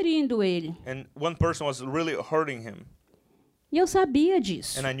ferindo ele. And one person was really hurting him, E eu sabia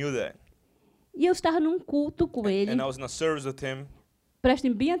disso. and I knew that. E eu estava num culto com ele. And I was in a service with him.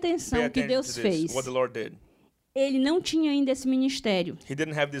 Prestem bem Pay atenção o que attention Deus to this, fez. what the Lord did. Ele não tinha ainda esse ministério. He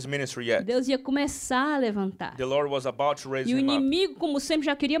didn't have this ministry yet. Deus ia começar a levantar. The Lord was about to raise E o him up. inimigo, como sempre,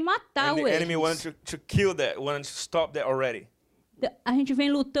 já queria matar And o the enemy Hermes. wanted to kill that, wanted to stop that already. A gente vem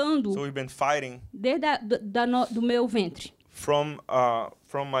lutando So we've been fighting desde do meu ventre. from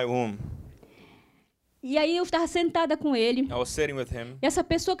my womb. E aí eu estava sentada com ele. I was sitting with him, E essa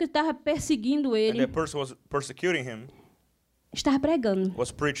pessoa que estava perseguindo and ele the person was persecuting him estava pregando.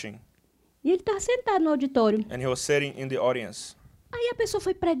 was preaching, E ele estava sentado no auditório. and he was sitting in the audience. Aí a pessoa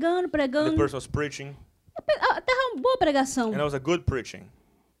foi pregando, And the pregando. person was preaching, Estava uma boa pregação. and it was a good preaching.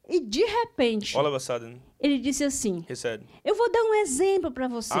 E de repente, All of a sudden, ele disse assim: he said, eu vou dar um exemplo para I'm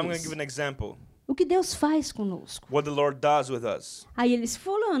going to vocês. give an example O que Deus faz conosco. what the Lord does with us. Aí ele disse: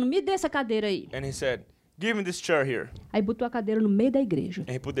 fulano, me dê essa cadeira aí. And he said, give me this chair here. Aí botou a cadeira no meio da igreja.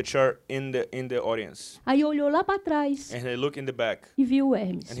 And he put the chair in the audience. Aí olhou lá para trás And he looked in the back, e viu o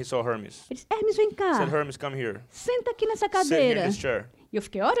Hermes. and he saw Hermes. Ele disse: Hermes, vem He cá. said, Hermes, come here. Senta aqui nessa Sit here in cadeira. this chair. E eu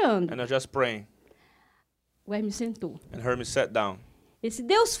fiquei orando. And I was just praying. O Hermes sentou. And Hermes sat down. Ele disse: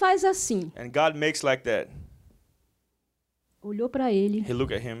 Deus faz assim. And God makes like that. Olhou para ele He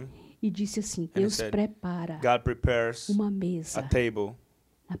looked at him. e disse assim: he Deus said, prepara God prepares uma a mesa table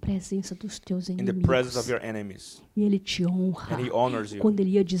na presença dos teus in the presence of inimigos. your enemies. E ele te honra. And he honors you. Quando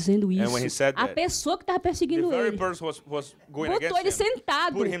ele ia dizendo isso, when he said a that, pessoa que estava The perseguindo very ele person was going botou ele against him.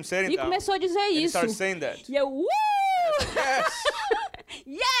 sentado put him sitting e down, começou a dizer And he isso. started saying that. E eu, Yes,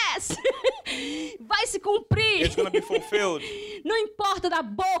 yes! Vai se cumprir! it's going to be fulfilled. Não importa da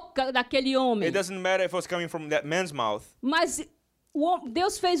boca daquele homem, It doesn't matter if it was coming from that man's mouth, mas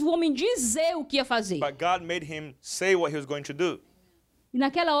Deus fez o homem dizer o que ia fazer. but God made him say what he was going to do. E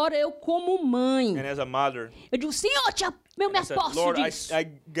naquela hora eu, como mãe, And as a mother, eu digo: Senhor, me I said, aposto Lord, disso. I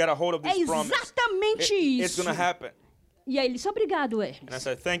get a hold of É this promise. exatamente It's isso. going to happen. E aí ele disse: obrigado, And I Hermes.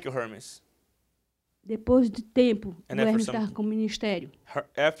 said, thank you, Hermes. Depois de tempo, o And after Hermes some- estava com o ministério.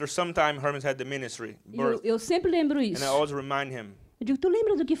 After some time, Hermes had the ministry, E birth. eu sempre lembro isso. And I always remind him. Eu digo: tu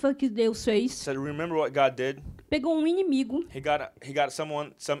lembra do que foi que Deus I fez? said, remember what God did? Pegou um inimigo, He got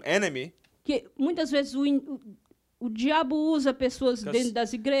some enemy. que muitas vezes o diabo usa pessoas Because dentro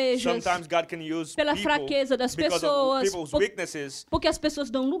das igrejas, Sometimes God can use pela people fraqueza das because of pessoas, people's por- weaknesses, porque as pessoas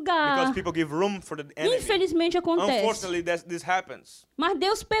dão lugar. because people give room for the enemy. Infelizmente acontece. Unfortunately, this happens. Mas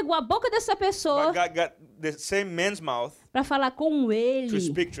Deus pegou a boca dessa But pessoa God got the same man's mouth para falar com to ele.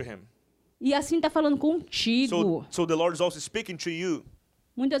 speak to him. E assim está falando contigo. So the Lord is also speaking to you.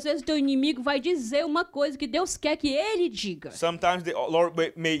 Muitas vezes teu inimigo vai dizer uma coisa que Deus quer que ele diga. Sometimes the Lord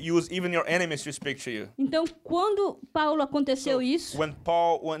may use even your enemies to speak to you. Então, quando Paulo aconteceu So isso, when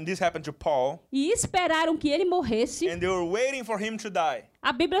this happened to Paul, e esperaram que ele morresse, and they were waiting for him to die,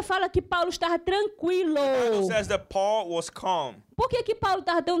 a Bíblia fala que Paulo estava tranquilo. the Bible says that Paul was calm. Por que Paulo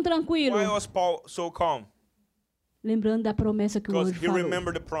estava tão tranquilo? Why was Paul so calm? Lembrando da promessa que o Because anjo he falou.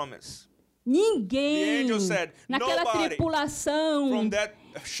 remembered the promise. Ninguém The angel said, naquela "Nobody tripulação From that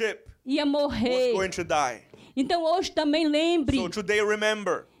ship ia was morrer. going to die. Então hoje também lembre, So today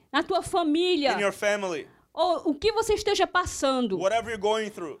remember, na tua família, in your family, ou o que você esteja passando, whatever you're going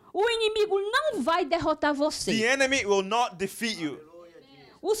through, o inimigo não vai derrotar the você. enemy will not defeat you.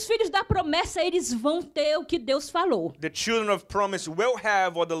 Os filhos da promessa, eles vão ter o que Deus falou. The children of promise will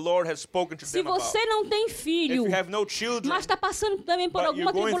have what the Lord has spoken to Se them about. você não tem If filho, you have no children, mas está passando também por but you're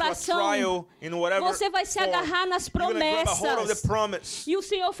alguma going through a tribulação, trial in whatever você vai se form, agarrar nas you're going to grab a hold of the promessas. promise. E o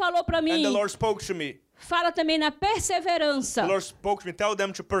Senhor falou para And mim, the Lord spoke to me. fala também na perseverança. The Lord spoke to me. Tell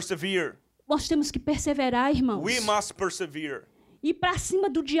them to persevere. Nós temos que perseverar, irmãos. We must persevere. Ir para cima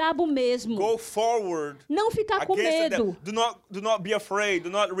do diabo mesmo. Go forward Não ficar com against the medo. devil. Do not be afraid. Do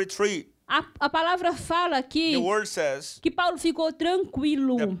not retreat. A palavra fala aqui The word says que Paulo ficou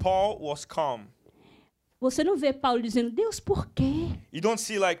tranquilo. that Paul was calm. Você não vê Paulo dizendo, Deus, por quê? You don't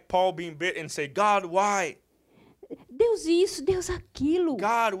see like Paul being bit and say, God, why? Deus isso, Deus aquilo.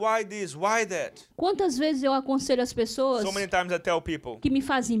 God, why this? Why that? Quantas vezes eu aconselho as pessoas So many times I tell people, que me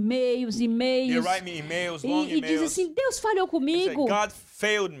fazem e-mails, they e-mails, write me emails, long e dizem emails. assim, Deus falhou They say, comigo. God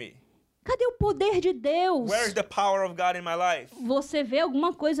failed me. Cadê o poder de Deus? Where's the power of God in my life? Você vê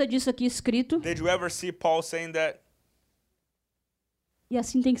alguma coisa disso aqui escrito? Did you ever see Paul saying that? E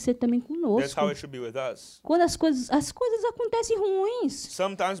assim tem que ser também That's conosco. how it should be with us. Quando as coisas acontecem ruins.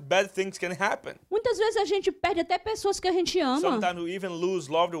 Sometimes bad things can happen. Muitas vezes a gente perde até pessoas que a gente ama. Sometimes we even lose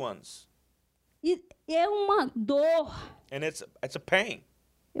loved ones. E é uma dor. And it's a pain.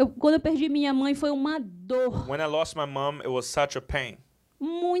 Quando eu perdi minha mãe, foi uma dor. When I lost my mom, it was such a pain.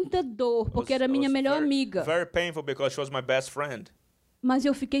 Muita dor, porque era It was minha melhor very, amiga. very painful because she was my best friend. Mas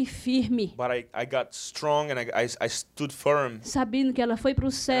eu fiquei firme, But I got strong and I stood firm. sabendo que ela foi para o And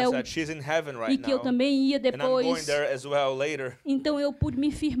I céu said, she's in heaven right e que eu now. também ia And I'm going depois. there as well later. Então eu pude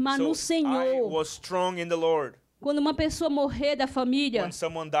me firmar no So I Senhor. was strong in the Lord. Quando uma pessoa morrer da família, When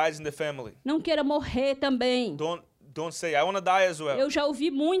someone dies in the family, não queira morrer também. Don't say, I want to die as well. Eu já ouvi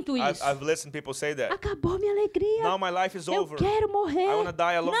muito isso. I've listened people say that. Acabou minha alegria. Now my life is Eu over. quero morrer. I want to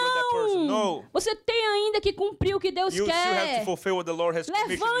die along with that person. No. Você tem ainda que cumprir o que Deus You still have to quer. fulfill what the Lord has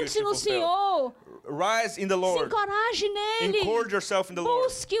commissioned you Levante-se to no fulfill. Senhor. Rise in the Se Lord. encoraje nele. Encourage yourself in the Lord.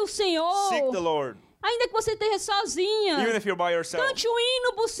 Busque o Senhor. Seek the Lord. Ainda que você esteja sozinha. Even if you're by yourself. Cante um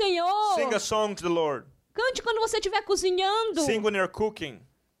hino pro Senhor. Sing a song to the Lord. Cante quando você estiver cozinhando. Sing when you're cooking.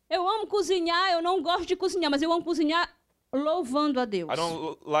 Eu amo cozinhar, eu não gosto de cozinhar, mas eu amo cozinhar louvando a Deus. I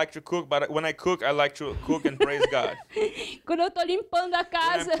don't like to cook, but when I cook, I like to cook and praise God. Quando eu estou limpando a When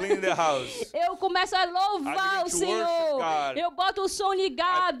casa, I'm cleaning the house, eu começo a louvar I o begin to Senhor. worship God. Eu boto o som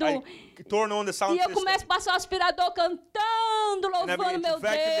ligado. I turn on the sound E eu system. começo a passar o aspirador cantando, And I louvando begin meu to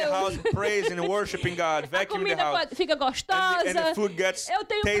vacuum the house, Deus. praising and worshiping God, A vacuuming the comida house. fica And gostosa. the food gets Eu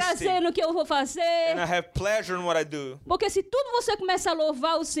tenho tasty. prazer no que eu vou fazer. And I have pleasure in what I do. Porque se tudo você começa a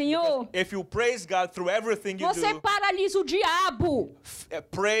louvar o Senhor, If you praise God through everything you você do, paralisa o diabo.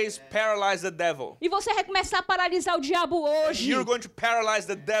 praise paralyze the devil. E você vai começar a paralisar o diabo hoje. You're going to paralyze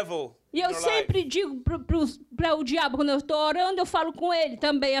the devil E in eu your life. sempre digo para o diabo, quando eu estou orando, eu falo com ele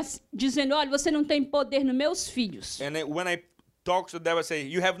também, dizendo, olha, você não tem poder nos meus filhos. And then when I talk to the devil, I say,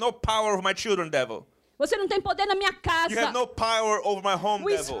 you have no power over my children, devil. Você não tem poder na minha You casa. have no power over my home, O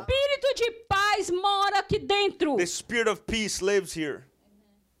devil. espírito de paz mora aqui dentro. The spirit of peace lives here.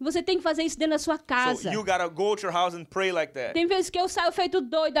 Você tem que fazer isso dentro da sua casa. So you gotta go to your house and pray like that. Tem vezes que eu saio feito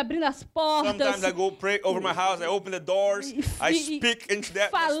doido, abrindo as portas. Sometimes I go pray over my house, I open the doors, I speak into that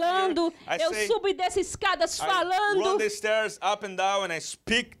falando, atmosphere. eu subo e desço escadas I run falando. the stairs up and down and I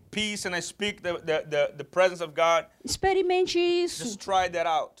speak peace and I speak the presence of God. Experimente isso. Just try that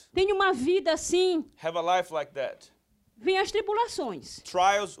out. Tenha uma vida assim. Have a life like that. Vem as tribulações,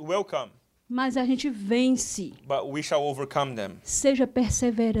 Trials will come, mas a gente vence. but we shall overcome them. Seja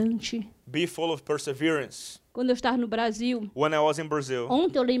perseverante. Be full of perseverance. Quando eu estava no Brasil, When I was in Brazil,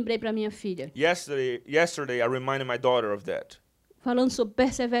 ontem eu lembrei para minha filha, yesterday I reminded my daughter of that. falando sobre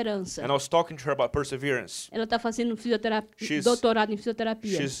perseverança. And I was talking to her about perseverance. Ela está fazendo She's- doutorado em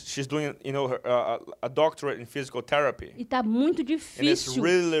fisioterapia. She's doing, a doctorate in physical therapy. E está muito And it's difícil.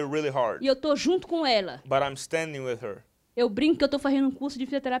 really, really hard. E eu tô junto com ela. But I'm standing with her. Eu brinco que eu tô fazendo um curso de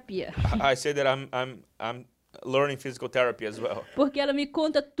fisioterapia. I say that I'm learning physical therapy as well. Porque ela me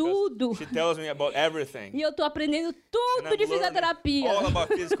conta tudo. She tells me about everything. E eu tô aprendendo And tudo I'm de learning fisioterapia. all about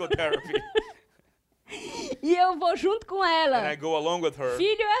physical therapy. E eu vou junto com And I ela. go along with her.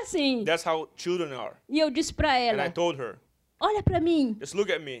 Filho é assim. That's how children are. E eu disse pra And I ela, told her, olha pra mim. just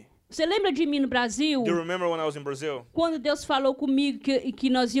look at me. Você lembra de mim no Brasil? Do you remember when I was in Brazil? Quando Deus falou comigo que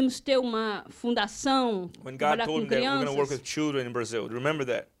nós íamos ter uma fundação, When God trabalhar told com me that we're going to work crianças? with children in Brazil. Do you remember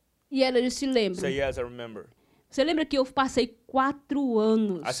that? E ela disse, lembro. Say, yes, I remember. Você lembra que eu passei 4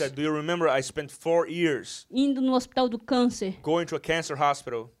 anos I said, do you remember I spent 4 years indo no hospital do câncer going to a cancer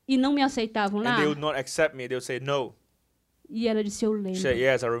hospital e não me aceitavam lá? and they would not accept me. They would say no. E ela disse, eu She lembro. said,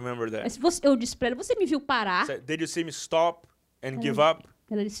 yes, I remember that. Mas eu disse pra ela, você me viu parar? I said, did you see me stop and give up?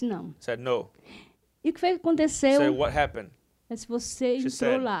 Ela disse, não. I said, no. E o que foi que I aconteceu? said, what happened? Ela disse, você She entrou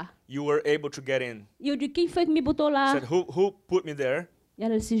said, lá. you were able to get in. E eu disse, quem foi que me botou I lá? said, who put me there? E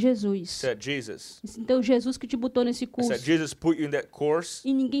ela disse, I Jesus. said, Jesus. Disse, então, Jesus que te botou nesse I curso. said, Jesus put you in that course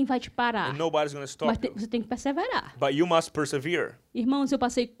E ninguém vai te parar. and nobody's going to Mas stop you. você tem que perseverar. But you must persevere. Irmãos, eu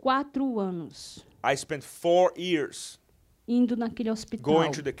passei 4 anos I spent 4 years indo naquele hospital.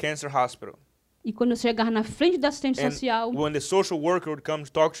 going to the cancer hospital. E quando eu chegava na frente da assistente And social, when the social worker would come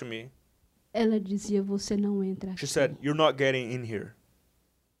to talk to me, ela dizia, você não entra she aqui. said, you're not getting in here.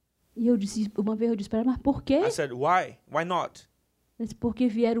 E eu disse, uma vez eu disse para ela, mas por quê? I said, why? Why not? Ela disse, porque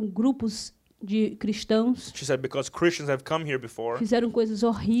vieram grupos de cristãos, She said, because Christians have come here before fizeram coisas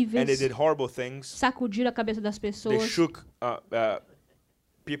and they horríveis, did horrible things. sacudiram a cabeça das They pessoas. shook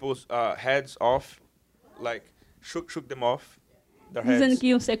people's heads off, like shook them off, their Dizendo heads. que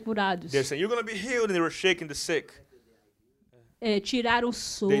iam ser curados. They're saying, you're going to be healed, and they were shaking the sick. Tiraram o They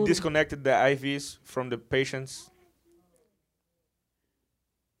soro. disconnected the IVs from the patients,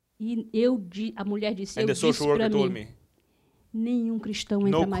 E a mulher disse, and eu the disse social worker para told mim, me, nenhum cristão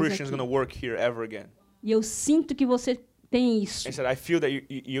entra no mais Christian's aqui. going to work here ever again. E eu sinto que você tem isso. I said, I feel that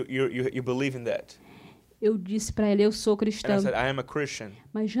you believe in that. Eu disse para ela, eu sou And cristã, I said, I am a Christian,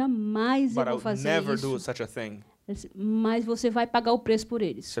 mas jamais but eu I vou would fazer never isso. do such a thing. Ela disse, mas você vai pagar o preço por She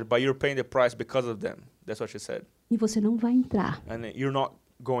eles. said, but you're paying the price because of them. That's what she said. E você não vai entrar. And you're not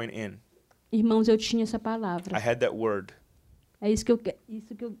going in. Irmãos, eu tinha essa palavra. I had that word. É isso que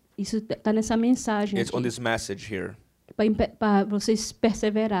isso tá nessa mensagem It's on aqui, this message here para vocês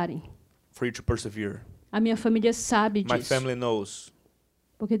perseverarem. for you to persevere. A minha família sabe My disso, family knows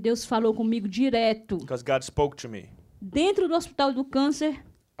porque Deus falou comigo direto. because God spoke to me. dentro do hospital do câncer,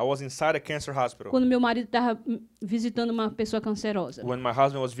 I was inside a cancer hospital quando meu marido estava visitando uma pessoa cancerosa. when my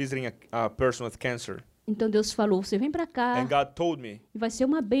husband was visiting a person with cancer. Então Deus falou, você vem para cá And God told me, e vai ser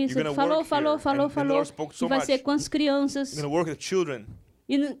uma bênção. You're gonna Falou, work falou, here. falou, And the falou. Lord spoke so E vai much. ser com as crianças. I'm going to work with children.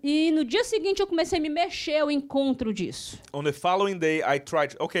 E no dia seguinte eu comecei a me mexer ao encontro disso. On the following day, I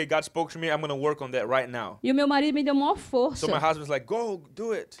tried, okay, God spoke to me. I'm going to work on that right now. E o meu marido me deu maior força. So my husband's like, go,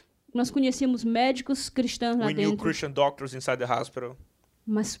 do it. Nós conhecíamos médicos cristãos lá We knew dentro. Christian doctors inside the hospital.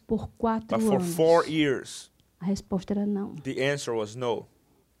 Mas por 4 But for anos, 4 years, a resposta era não. the answer was no.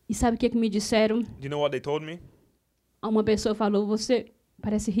 E sabe o que me disseram? Do you know what they told me? Uma pessoa falou, você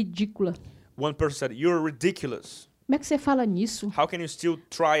parece ridícula. One person said, you're ridiculous. Como é que você fala nisso? How can you still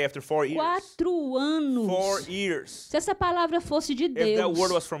try after 4 years? 4 anos. 4 years. Se essa palavra fosse de If that Deus,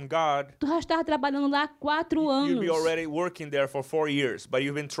 word was from God, tu já estava trabalhando lá há 4 you'd be anos. already working there for 4 years. But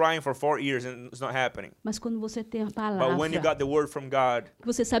you've been trying for 4 years and it's not happening. Mas quando você tem a But palavra, when you got the word from God,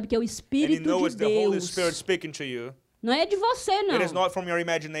 você sabe que é o and you Espírito know de it's the Holy Deus. Spirit speaking to you, Não é de você, não. it is not from your Que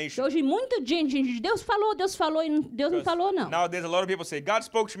imagination. hoje muita gente, Deus falou e Deus não falou, não. Nowadays, a lot of people say, God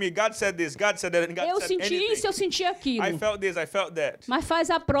spoke to me, God said this, God said that, and God Eu said senti isso, eu anything. senti aquilo. I felt this, I felt that. Mas faz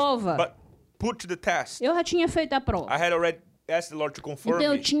a prova. But put to the test. Eu já tinha feito a prova. I had already asked the Lord to confirm Então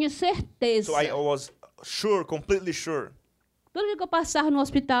eu me. tinha certeza. So I was sure, completely sure. Todo dia que eu passava no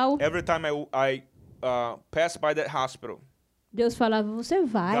hospital, Every time I passed by that hospital, Deus falava, você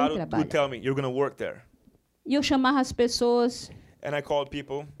vai God would trabalhar. tell me, you're going to work there. E eu chamava as pessoas And I called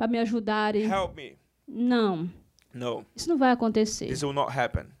people, para me ajudarem. help me. Não, No, isso não vai acontecer. this will not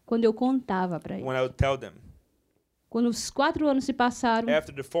happen. Quando eu contava para eles. When I would tell them, Quando os 4 anos se passaram,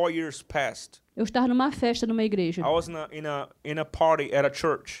 after the 4 years passed, eu estava numa festa numa igreja. I was in a party at a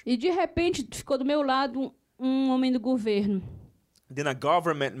church. E de repente ficou do meu lado um homem do governo, Then a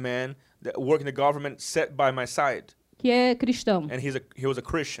government man that worked in the government sat by my side, que é cristão. and he was a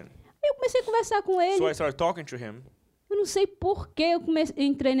Christian. Aí eu comecei a conversar com So ele. I started talking to him, Eu não sei por que eu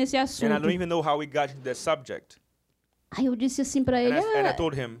entrei nesse and I assunto. don't even know how we got into that subject. Aí eu disse assim para And ele, I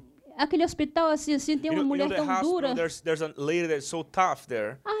told him, aquele hospital assim, tem uma mulher the tão hospital, dura. there's a lady that's so tough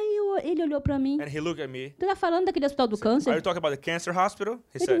there. Aí ele olhou para mim. And he looked at me. Tu tá falando daquele hospital do Are you câncer? talking about the cancer hospital?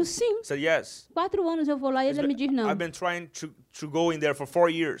 He Eu digo, sim. said yes. 4 anos eu vou lá e ele me diz não. I've been trying to go in there for 4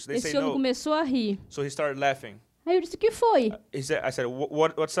 years. They say Esse homem no. começou a rir. So he started laughing. Aí eu disse, o que foi? I said,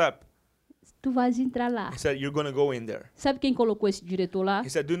 what's up? Tu vais entrar lá. He said, you're going to go in there. Sabe quem colocou esse diretor lá? He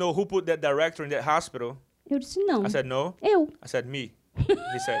said, do you know who put that director in that hospital? Eu disse, não. I said, no. Eu. I said, me.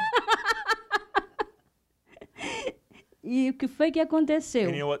 He said, E o que foi que aconteceu?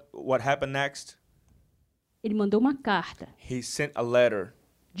 and you know what happened next? Ele mandou uma carta He sent a letter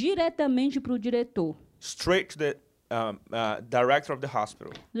diretamente para o diretor, straight to the director of the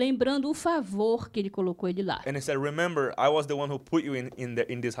hospital. lembrando o favor que ele colocou ele lá. And he said, remember, I was the one who put you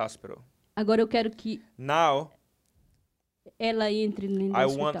in this hospital. Agora eu quero que Now, ela entre no I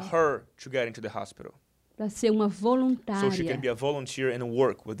want hospital her to get into the hospital para ser uma so she can be voluntária. a volunteer and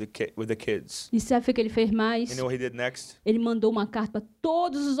work with the kids. E sabe o que ele fez mais? You know what he did next? Ele mandou uma carta para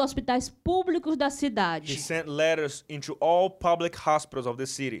todos os hospitais públicos da He cidade, sent letters into all public hospitals of the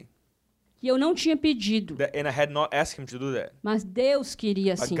city. que eu não tinha pedido, And I had not asked him to do that. mas Deus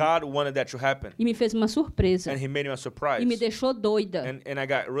queria But assim. God wanted that to happen. E me fez uma surpresa. And he made me a surprise. E me deixou doida. And I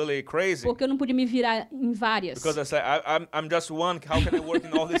got really crazy. Porque eu não podia me virar em várias. Because I said, I'm just one. How can I work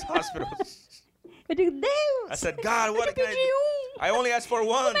in all these hospitals? Eu digo, I Deus, said, God, eu what te can I pedi do? I only asked for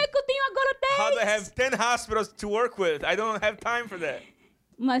one. Como é que eu tenho agora How do I 10? have 10 hospitals to work with? I don't have time for that.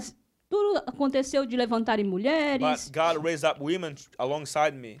 Mas tudo aconteceu de levantarem mulheres. But God raised up women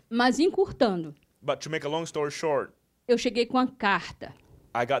alongside me. Mas encurtando, But to make a long story short, eu cheguei com a carta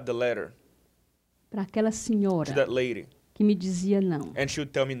I got the letter para aquela to senhora that lady. que me dizia não. And she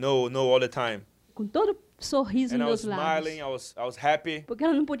would tell me no all the time. Com todo sorriso And I nos was meus smiling, lábios. I was happy. Porque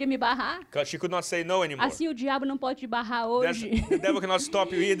ela não podia me barrar. Because she could not say no anymore. Assim o diabo não pode te barrar That's, hoje. the devil cannot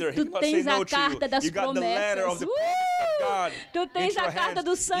stop you either. He Tu cannot say tens no a to you. carta das You got the letter of promessas. the promises of God. Tu tens into your a carta hands.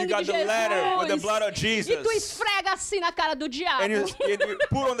 do sangue You got de the letter with the Jesus. blood of E tu Jesus. esfrega assim na cara do diabo. And you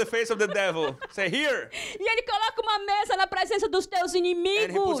put on the face of the devil. Say, here. E ele coloca uma mesa na presença dos teus And he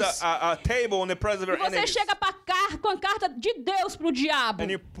inimigos. puts a table on the presence of E your você enemies. chega com a carta de Deus pro diabo. And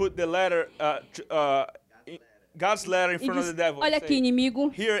you put the letter, God's letter in E front of diz, the devil. olha Say, aqui,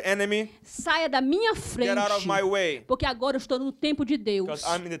 inimigo, here, enemy, saia da minha frente. get out of my way. Porque agora eu estou no tempo de Deus. Because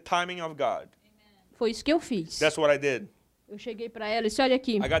I'm in the timing of God. Foi isso que eu fiz. That's what I did. Eu cheguei para ela e disse, olha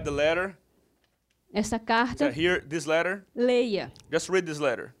aqui, I got the letter. essa Said, carta, here, this letter. leia. Just read this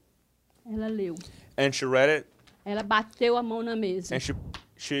letter. Ela leu. And she read it. Ela bateu a mão na mesa. And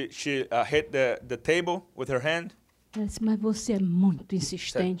she hit the table with her hand. Ela disse, mas você é muito Said,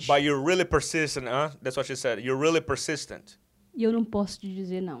 insistente. but you're really persistent, huh? That's what she said. You're really persistent. E eu não posso te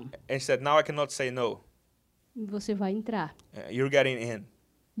dizer não. And she said, now I cannot say no. E você vai entrar. You're getting in.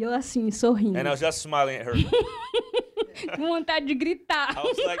 E eu assim, sorrindo. And I was just smiling at her. Com vontade de gritar. I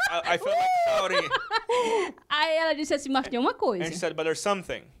was like, I felt like shouting. Aí ela disse assim, mas tem uma coisa. And she said, but there's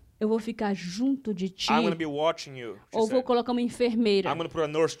something. Eu vou ficar junto de ti. I'm going to be watching you. She Ou vou said, colocar uma enfermeira. I'm going to put a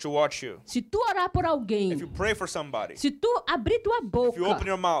nurse to watch you. Se tu orar por alguém, If you pray for somebody, se tu abrir tua if boca, you open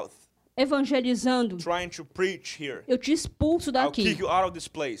your mouth, evangelizando, trying to preach here, eu te expulso I'll daqui. kick you out of this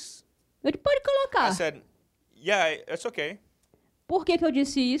place. Eu disse, pode I colocar. said, yeah, it's okay. Por que eu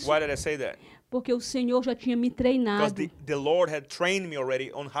disse isso? Why did I say that? Porque o Senhor já tinha me Because treinado the Lord had trained me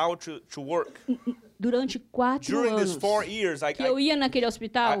already on how to work. durante 4 During these anos 4 years que eu ia naquele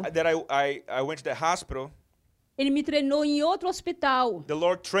hospital. I went to the hospital, Ele me treinou em outro hospital the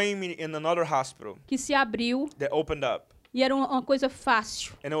Lord trained me in another hospital que se abriu that opened up. e era uma coisa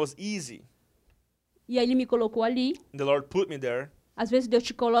fácil. And it was easy. E aí ele me colocou ali. The Lord put me there. Às vezes Deus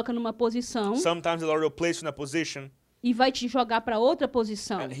te coloca numa posição Sometimes the Lord will place you in a position, e vai te jogar para outra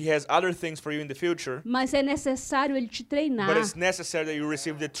posição. and He has other things for you in the future. Mas é necessário ele te treinar But it's necessary that you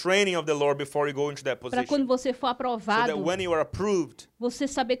receive the training of the Lord before you go into that para quando position. você for So aprovado, that when you are approved, você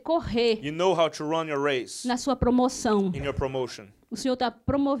saber correr you know how to run your race na sua promoção. in your promotion. O Senhor está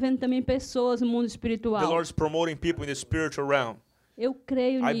promovendo também pessoas no mundo The espiritual. Lord's promoting people in the spiritual realm. Eu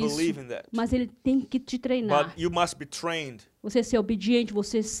creio I nisso. believe in that. Mas ele tem que te treinar. But you must be trained. Você ser obediente,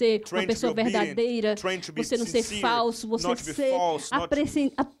 você ser uma Trained to pessoa be obedient, verdadeira, trained to be você não ser sincere, falso, você not to be ser false, not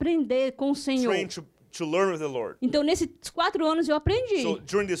aprender com o Senhor. Trained to learn with the Lord. Então, nesses 4 anos eu aprendi. So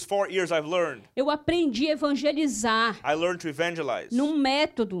during these 4 years I've learned. Eu aprendi a evangelizar I learned to evangelize num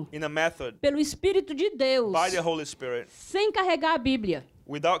método, in a method pelo Espírito de Deus, by the Holy Spirit sem carregar a Bíblia.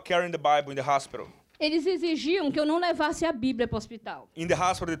 without carrying the Bible in the hospital. Eles exigiam que eu não levasse a Bíblia para o hospital. In the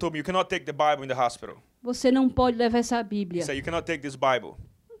hospital they told me you cannot take the Bible in the hospital. Você não pode levar essa They Bíblia. said you cannot take this Bible.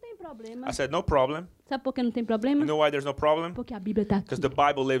 Não tem problema. I said no problem. Sabe por que não tem problema? You know why there's no problem? Porque a Bíblia está aqui. Because the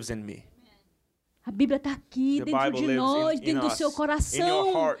Bible lives in me. A Bíblia está aqui, The dentro Bible de lives nós, in dentro do us, seu in coração.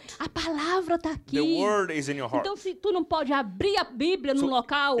 your heart. A palavra está aqui. The word is in your heart. Então, se tu não pode abrir a Bíblia num So,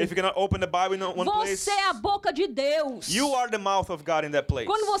 local, if you cannot open the Bible in one place, você é a boca de Deus. you are the mouth of God in that place.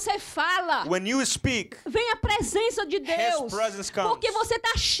 Quando você fala, When you speak, vem a presença de Deus. presence comes. Porque você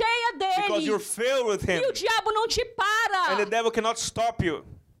está cheia because dele. you're filled with Him, E o diabo não te para. and the devil cannot stop you.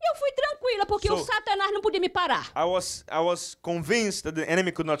 Eu fui tranquila, porque So- o Satanás não podia me parar. I was convinced that the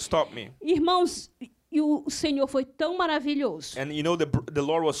enemy could not stop me. Irmãos, e o Senhor foi tão maravilhoso And you know, the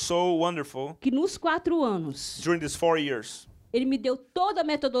Lord was so wonderful que nos 4 anos, during these 4 years. Ele me deu toda a He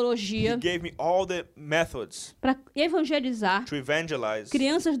metodologia gave me all the methods para evangelizar to evangelize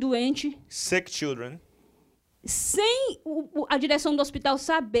crianças doentes sick children sem a direção do hospital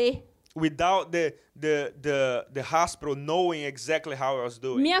saber. without the hospital knowing exactly how I was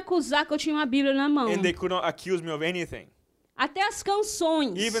doing. Me acusar que eu tinha uma Bíblia na mão. And they could not accuse me of anything. Até as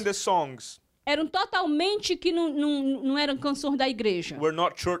canções Even the songs eram totalmente que não eram canções da igreja. were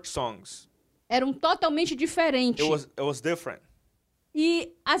not church songs. Eram totalmente diferentes. It was different.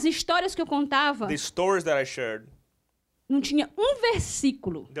 E as histórias que eu contava, The stories that I shared, não tinha um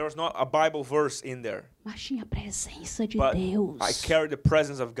versículo, there was not a Bible verse in there. mas tinha a presença de But Deus. I carried the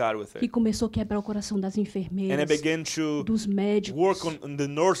presence of God with Que it. começou a quebrar o coração das And I enfermeiras, began to dos médicos. work on the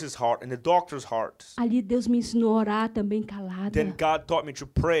nurse's heart and the doctor's hearts. Ali Deus me ensinou a orar também calada, Then God taught me to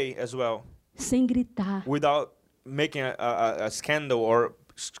pray as well sem gritar. without making a scandal or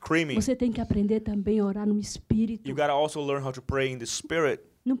screaming. Você tem que aprender também a orar no espírito. You gotta also learn how to pray in the spirit.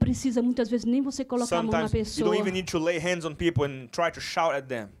 Não precisa muitas vezes nem você colocar a mão na Sometimes you pessoa. don't even need to lay hands on people and try to shout at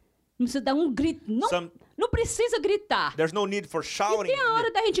them. Não precisa dar um grito. Não precisa gritar. There's no need for E shouting. tem a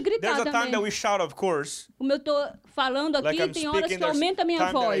hora da gente There's gritar a time that também. we shout, of course. Como eu tô falando aqui, Like I'm tem horas speaking, que eu there's aumento a minha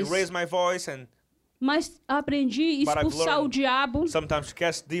time that I voz. raise my voice and Mas aprendi a But I've expulsar o learned diabo. sometimes to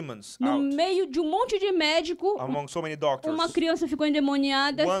cast demons No out meio de um monte de médico, among so many doctors. uma criança ficou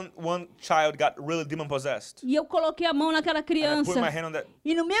endemoniada. One child got really demon possessed. E eu coloquei a mão naquela And I criança. put my hand on that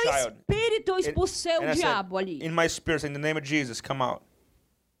E no meu child. espírito eu expulsei and o I diabo said, ali. in my spirit, in the name of Jesus, come out.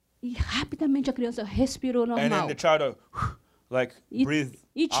 E rapidamente a criança respirou And then normal. the child like E, breathed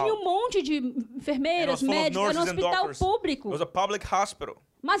e tinha um out. monte de And it enfermeiras, was full of médicos, era um nurses and hospital doctors. It público. was a public hospital.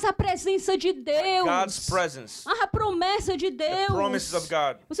 Mas a presença de Deus, God's presence. a promessa de The Deus. promises of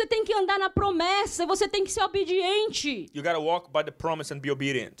God. Você tem que andar na promessa, você tem que ser obediente. You got to walk by the promise and be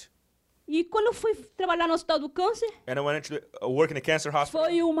obedient. E quando eu fui trabalhar no Hospital do Câncer, And I went into work in the cancer hospital.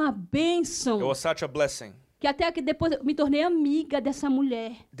 foi uma It bênção. was such a blessing. que até que depois eu me tornei amiga dessa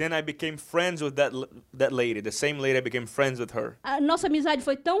mulher. Then I became friends with that lady. The same lady, I became friends with her. A nossa amizade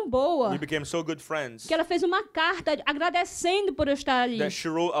foi tão boa We became so good friends que ela fez uma carta agradecendo por eu estar ali. that she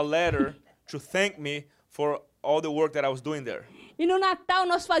wrote a letter to thank me for all the work that I was doing there. E no Natal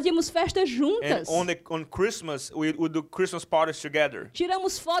nós fazíamos festas And juntas. on Christmas, we would do Christmas parties together.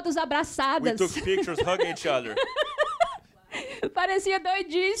 Tiramos fotos We abraçadas. took pictures hugging each other. Parecia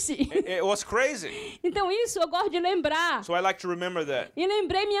doidice. It was crazy. Então isso eu gosto de lembrar. So I like to remember that. E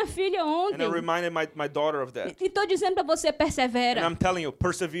lembrei minha filha And ontem. I reminded my daughter of that. E estou dizendo para você, And persevera. I'm telling you,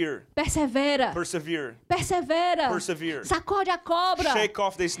 persevere, Persevera. persevere, Persevera. persevere. Sacode a cobra. Shake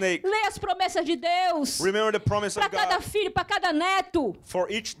off the snake. Lê as promessas de Deus. Remember the promise Para of cada God filho, para cada neto.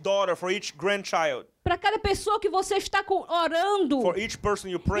 for each daughter, for each grandchild, Para cada pessoa que você está orando. for each person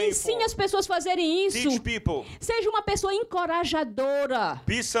you pray Ensine as for. pessoas a fazerem isso. Teach people. Seja uma pessoa encorajadora.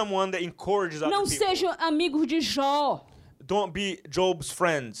 Be someone that encourages other Não people. seja amigo de Jó, Don't be Job's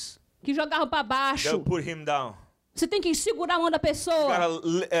friends que jogavam para that baixo. put him down. Você tem que segurar a mão da You pessoa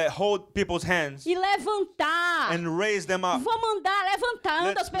gotta hold people's hands e levantar. and raise them up. Vamos andar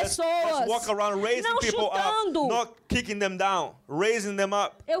levantando as Let's pessoas. walk around raising Não people chutando. up, not kicking them down, raising them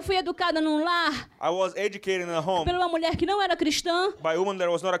up. Eu fui educada num lar I was educated in a home por uma mulher que não era cristã by a woman that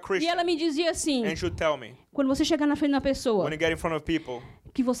was not a e Christian, ela me dizia assim, and she would tell me, quando você chegar na frente da pessoa, when you get in front of people,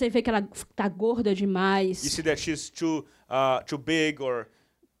 que você vê que ela tá gorda you demais, see that she's too big or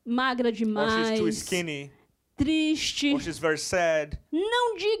magra she's too demais, skinny triste, or she's very sad.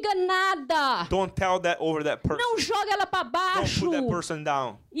 não diga nada. Don't tell that over that person. Não joga ela para Don't baixo. put that person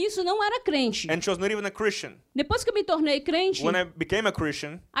down. Isso não era crente. And she was not even a Christian. Depois que eu me tornei crente, When I became a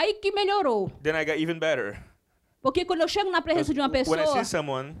Christian, aí que melhorou. then I got even better. Porque quando eu chego na presença de uma When I pessoa, see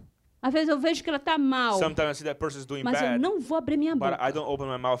someone, às vezes eu vejo que ela tá mal, sometimes I see that person is doing mas eu bad, não vou abrir minha but boca I don't open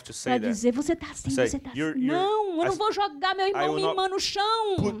my mouth to say pra that. dizer, você tá assim, Say, você tá you're- assim. Não, eu I- não vou jogar meu I irmão, will minha not irmã no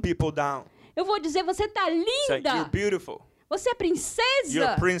chão. Put people down. Eu vou dizer, você tá Say, you're linda. beautiful. Você é You're a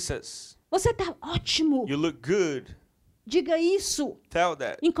princesa. princess. Você tá ótimo. You look good. Diga isso. Tell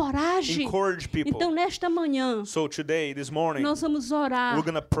that. Encoraje. Encourage people. Então, nesta manhã, So today, this morning, nós vamos orar. we're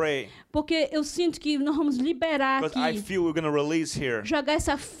gonna pray Porque eu sinto que nós vamos liberar because I aqui. feel we're gonna release here. Jogar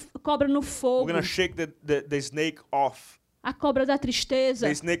essa cobra no We're fogo. gonna shake the snake off, A cobra da tristeza,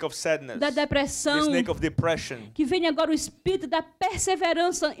 the snake of sadness, da the depressão. snake of depression. Que venha agora o espírito da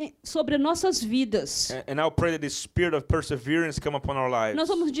perseverança sobre nossas vidas. And I'll pray that the spirit of perseverance come upon our lives. Nós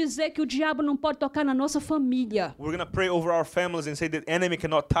vamos dizer que o diabo não pode tocar na nossa família. We're gonna pray over our families and say that the enemy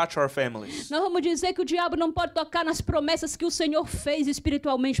cannot touch our families. Nós vamos dizer que o diabo não pode tocar nas promessas que o Senhor fez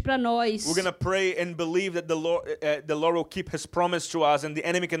espiritualmente para nós. We're gonna pray and believe that the Lord will keep His promise to us, and the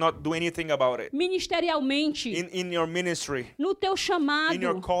enemy cannot do anything about it. Ministerialmente, In your ministry, no teu chamado, in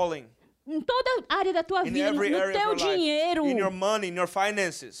your calling, em toda área da tua in vida, no every area teu of your dinheiro. life, in your money, in your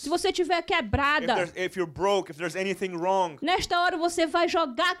finances. Se você tiver quebrada, If you're broke, if there's anything wrong, nesta hora você vai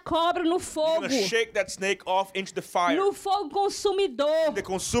jogar a cobra no you're fogo. gonna shake that snake off into the fire, No fogo consumidor. the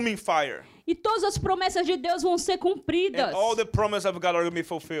consuming fire, E todas as promessas de Deus vão ser cumpridas. and all the promises of God are gonna be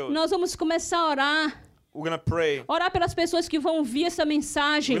fulfilled. Nós vamos começar a orar. We're gonna pray. Orar pelas pessoas que vão ouvir essa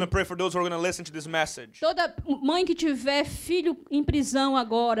mensagem. We're gonna pray for those who are gonna listen to this message. Toda mãe que tiver filho em prisão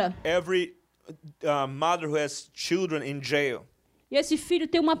agora. Every mother who has children in jail, E esse filho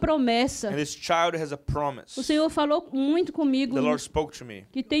tem uma promessa. and this child has a O promise. Senhor falou muito comigo The Lord spoke to me.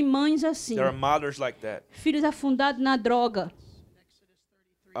 que tem mães assim. There are mothers like that. Filhos afundados na droga.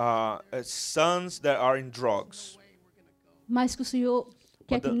 Sons that are in drugs. Mas que o Senhor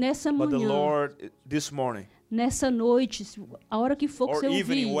quer que nessa But the manhã, Lord, this morning, nessa noite, a hora que for que or você ouvir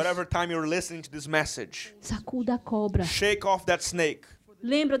evening, isso, whatever time you're listening to this message, sacuda a cobra. shake off that snake.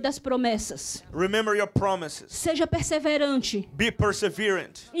 Lembra das promessas. Remember your promises. Seja perseverante. Be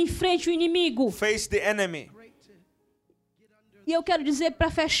perseverant. Enfrente o inimigo. Face the enemy. E eu quero dizer, para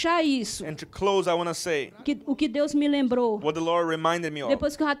fechar isso, And to close, I want to say que o que Deus me lembrou, what the Lord reminded me of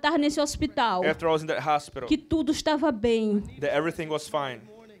depois que eu já estava nesse hospital, after I was in that hospital, que tudo estava bem. that everything was fine.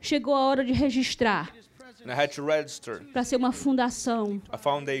 Chegou a hora de registrar, And I had to register para ser uma fundação. a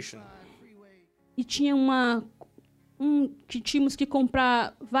foundation. E tinha que tínhamos que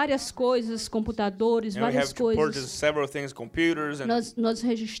comprar várias coisas, computadores, And we várias have to purchase coisas. several things, computers, and Nós so we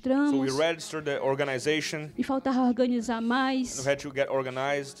registramos registered the organization. e faltava organizar mais. We had to get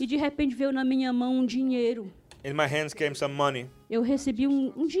organized. E de repente veio na minha mão um dinheiro. In my hands came some money. Eu recebi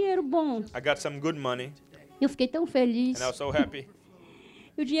um dinheiro bom. I got some good money, Eu fiquei tão feliz. and I was so happy.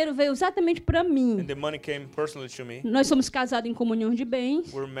 E o dinheiro veio exatamente para mim. And the money came personally to me. Nós somos casados em comunhão de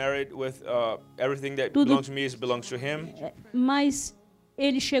bens, We're married with everything that Tudo- belongs to me belongs to him. mas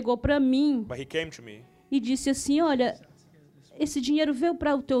ele chegou para mim But he came to me e disse assim, olha, esse dinheiro veio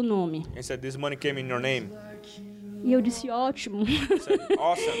para o teu nome. He said, this money came in your name. E eu disse, ótimo. I said,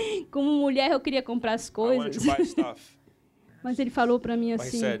 awesome. Como mulher, eu queria comprar as I wanted coisas. to buy stuff. Mas ele falou para mim But he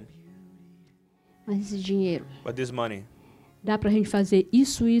assim, said, mas esse dinheiro, but this money, dá para a gente fazer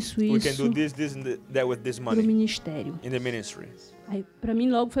isso, isso, we can do isso this, and that with this no money ministério. in the ministry. Aí, para mim,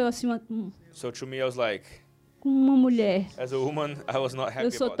 logo foi assim, So to me, I was like, como uma mulher. as a woman, I was not happy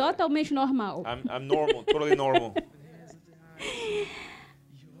Eu sou about that. totalmente normal. I'm normal, totally normal.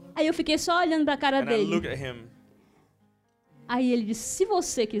 Aí eu fiquei só olhando para a cara And I looked dele. at him. Aí ele disse, se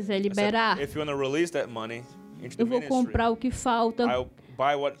você quiser I said, liberar, if you want to release that money into the eu vou ministry, comprar o que falta. I'll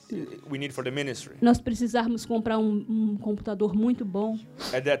buy what we need for the ministry. Nós precisarmos comprar um computador muito bom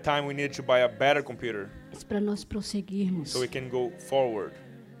At that time, we needed to buy a better computer para nós prosseguirmos. so we can go forward.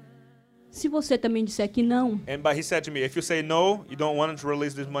 Se você também disser que não, But he said to me, if you say no, you don't want to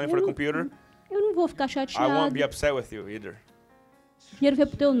release this money for the computer, eu não vou ficar I won't chateado. be upset with you either. O dinheiro veio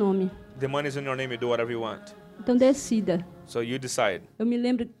pro teu nome. The money's in your name, you do whatever you want. Então decida. So you decide. Eu me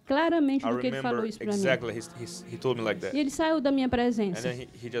lembro claramente I do que ele falou remember isso para mim. exactly, he told me like E that. ele saiu da minha And presença. then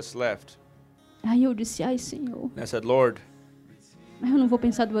he just left. Aí eu disse, ai Senhor, And I said, Lord, mas eu não vou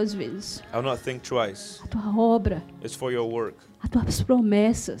pensar duas vezes. I'll not think twice. A tua obra, It's for your work, as tuas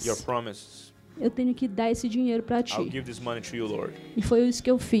promessas, your promises. eu tenho que dar esse dinheiro para I'll ti. give this money to you, Lord. E foi isso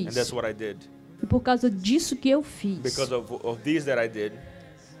que eu And fiz. that's what I did. E por causa disso que eu fiz, Because of these that I did,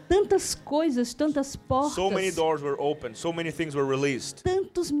 tantas coisas, tantas portas, so many doors were opened, so many things were released,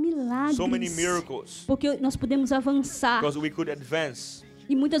 tantos milagres, so many miracles, porque nós podemos avançar. because we could advance.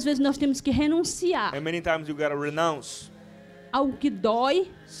 E muitas vezes nós temos que renunciar And many times you gotta renounce ao que dói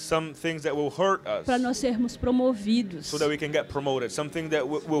some things that will hurt para us nós sermos promovidos. so that we can get promoted. Something that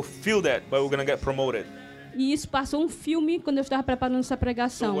we'll feel that, but we're gonna get promoted. E isso passou um filme quando eu estava preparando essa So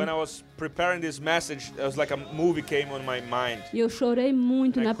pregação. when I was preparing this message, it was like a movie came on my mind. E eu chorei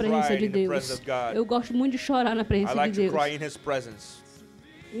muito I na presença cried de in the Deus. presence of God. Eu gosto muito de chorar na I presença like de to Deus. cry in His presence.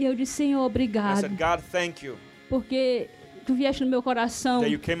 E eu disse, Senhor, And I obrigado, said, God, thank you porque tu vieste no meu coração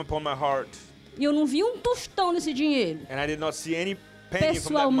that you came upon my heart, e eu não vi um tostão nesse dinheiro, and I did not see any penny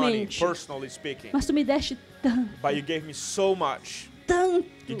from that money, Pessoalmente. personally speaking. mas tu me deste tanto, But you gave me so much. tanto.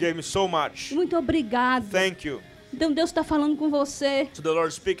 You gave me so much. Muito obrigado. Thank you. Então Deus está falando com você. So the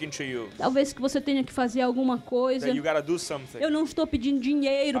Lord speaking to you Talvez que você tenha que fazer alguma coisa. that you gotta do something. Eu não estou pedindo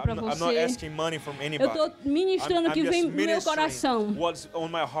dinheiro para I'm not você. asking money from Eu anybody. estou ministrando o que I'm vem just no meu ministering coração. what's on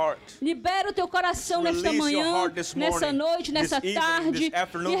my heart. Libera o teu coração nesta Release your manhã, heart this nessa morning, noite, nessa this evening, tarde this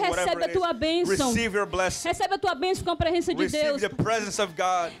afternoon, e whatever recebe a it is. tua bênção. Receive your blessing. Recebe a tua bênção com a presença de Receive Deus. the presence of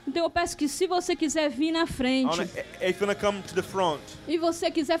God. Então eu peço que se você quiser vir na frente If you're gonna come to the front, e você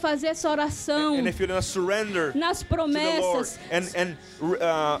quiser fazer essa oração and if you're gonna surrender nas to the Lord promessas, and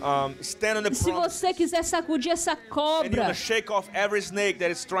stand on the se promise, você quiser sacudir essa and you're cobra gonna shake off every snake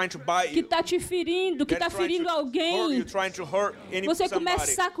that is trying to bite que you, está te ferindo, que está that's trying ferindo to hurt alguém, you, trying to hurt você começa a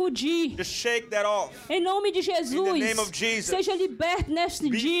somebody, sacudir. just shake that off. Em nome de Jesus, name of Jesus. seja liberto neste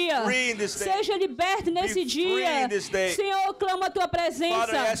Be dia. free in this day. Seja liberto nesse free dia. in this day. Senhor, eu clamo a tua Father, I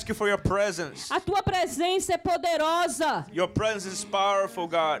presença. ask you for your presence. A tua presença é poderosa. Your presence is powerful,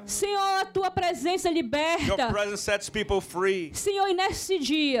 God. Senhor, a tua presença Your liberta. presence sets people free. Senhor, e nesse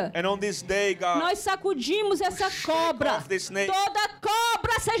dia, And on this day, God, nós sacudimos essa shake cobra. off this snake. Toda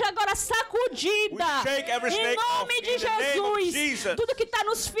cobra seja agora sacudida. We shake every Em snake off nome de in the name of Jesus. Jesus. Tudo que está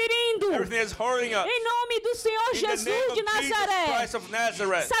nos ferindo. everything is hurting us. Em nome do Senhor In the Jesus name de of Jesus Nazaré. Christ of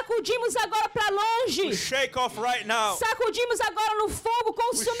Nazareth, Sacudimos agora para longe. we shake off right now. Sacudimos agora no fogo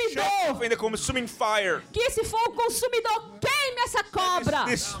We shake consumidor. off in the consuming fire. Que esse fogo consumidor queime essa cobra.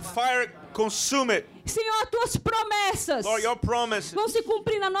 This fire consume it. Senhor, tuas promessas Lord, your promises vão se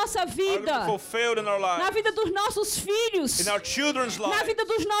cumprir na nossa are vida, fulfilled in our na lives, vida dos nossos filhos, in our children's na lives, vida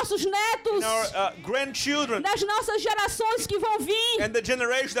dos nossos netos, in our grandchildren, das nossas gerações que vão vir. and the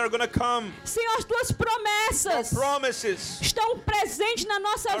generations that are going to come. Senhor, as tuas Our promessas promises estão presentes na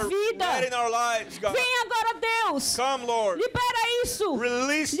nossa are vida. right in our lives, God. Vem agora, Deus. Come, Lord. Libera isso.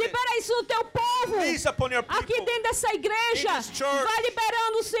 Release it. Libera isso no teu povo. Release upon your Aqui people. dentro dessa igreja. In this church. Vai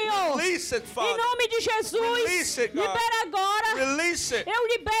liberando, Senhor. Release it, Em Father. nome de Jesus. Release it, God. Libera agora. Release it. Eu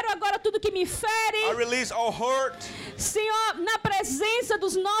libero agora tudo que me I fere. release all hurt. Senhor, na presença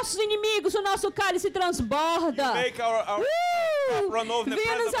dos nossos inimigos, o nosso cálice transborda. Make our run over the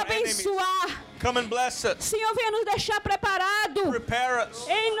Venha nos presence of our enemies. abençoar. Come and bless us. Senhor, venha nos deixar preparado. Prepare us.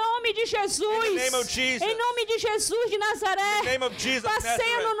 Em nome de Jesus. In the name of Jesus. Em nome de Jesus de Nazaré. In the name of Jesus of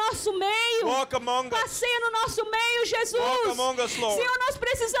Passeia no Nazareth. nosso meio. Walk among us. Passeia no nosso meio, Jesus. Walk among us, Lord. Senhor, nós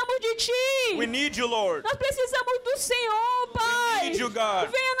precisamos de Ti. We need you, Lord. Nós precisamos do Senhor, We Pai. need you, God.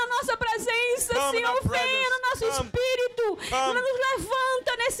 Venha na nossa presença, Come in Senhor. our presence. Venha no nosso Come. espírito. Come. Nos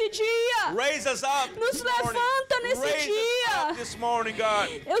levanta nesse dia. Raise us up Nos this morning. levanta nesse Raise us dia. up this morning,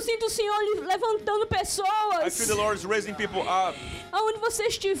 God. Eu sinto o Senhor levantando I pessoas. feel the Lord is raising people up Aonde você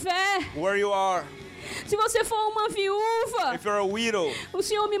estiver. where you are. Se você for uma viúva, If you're a widow, o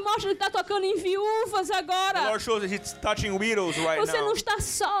Senhor me mostra que está tocando em viúvas the agora. Lord shows that He's touching widows right Você não now. está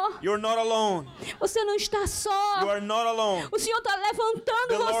só. You're not alone. Você não está You só. are not alone. O Senhor está levantando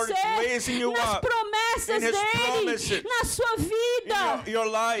The Lord is você raising you nas up promessas in His dele, promises na sua vida. In your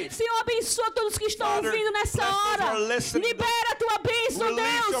life. Senhor, abençoa todos que estão Father, ouvindo nessa bless those who hora. are listening. Libera a tua bênção,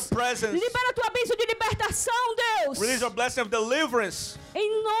 Release your Deus. presence. Libera a tua bênção de libertação, Deus. Release your blessing of deliverance.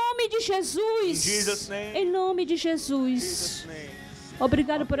 Em nome de Jesus. In Jesus' name. Em nome de In Jesus. Jesus' name.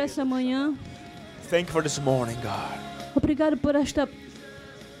 Obrigado por essa manhã. Thank you for this morning, God. Obrigado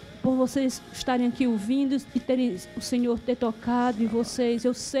por vocês estarem aqui ouvindo e terem o Senhor ter tocado em vocês.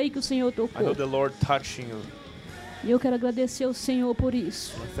 Eu sei que o Senhor I know tocou. the Lord touching you. E eu quero agradecer ao Senhor por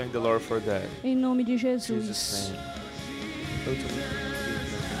isso. I thank the Lord for that. Em nome de In Jesus' Jesus. name.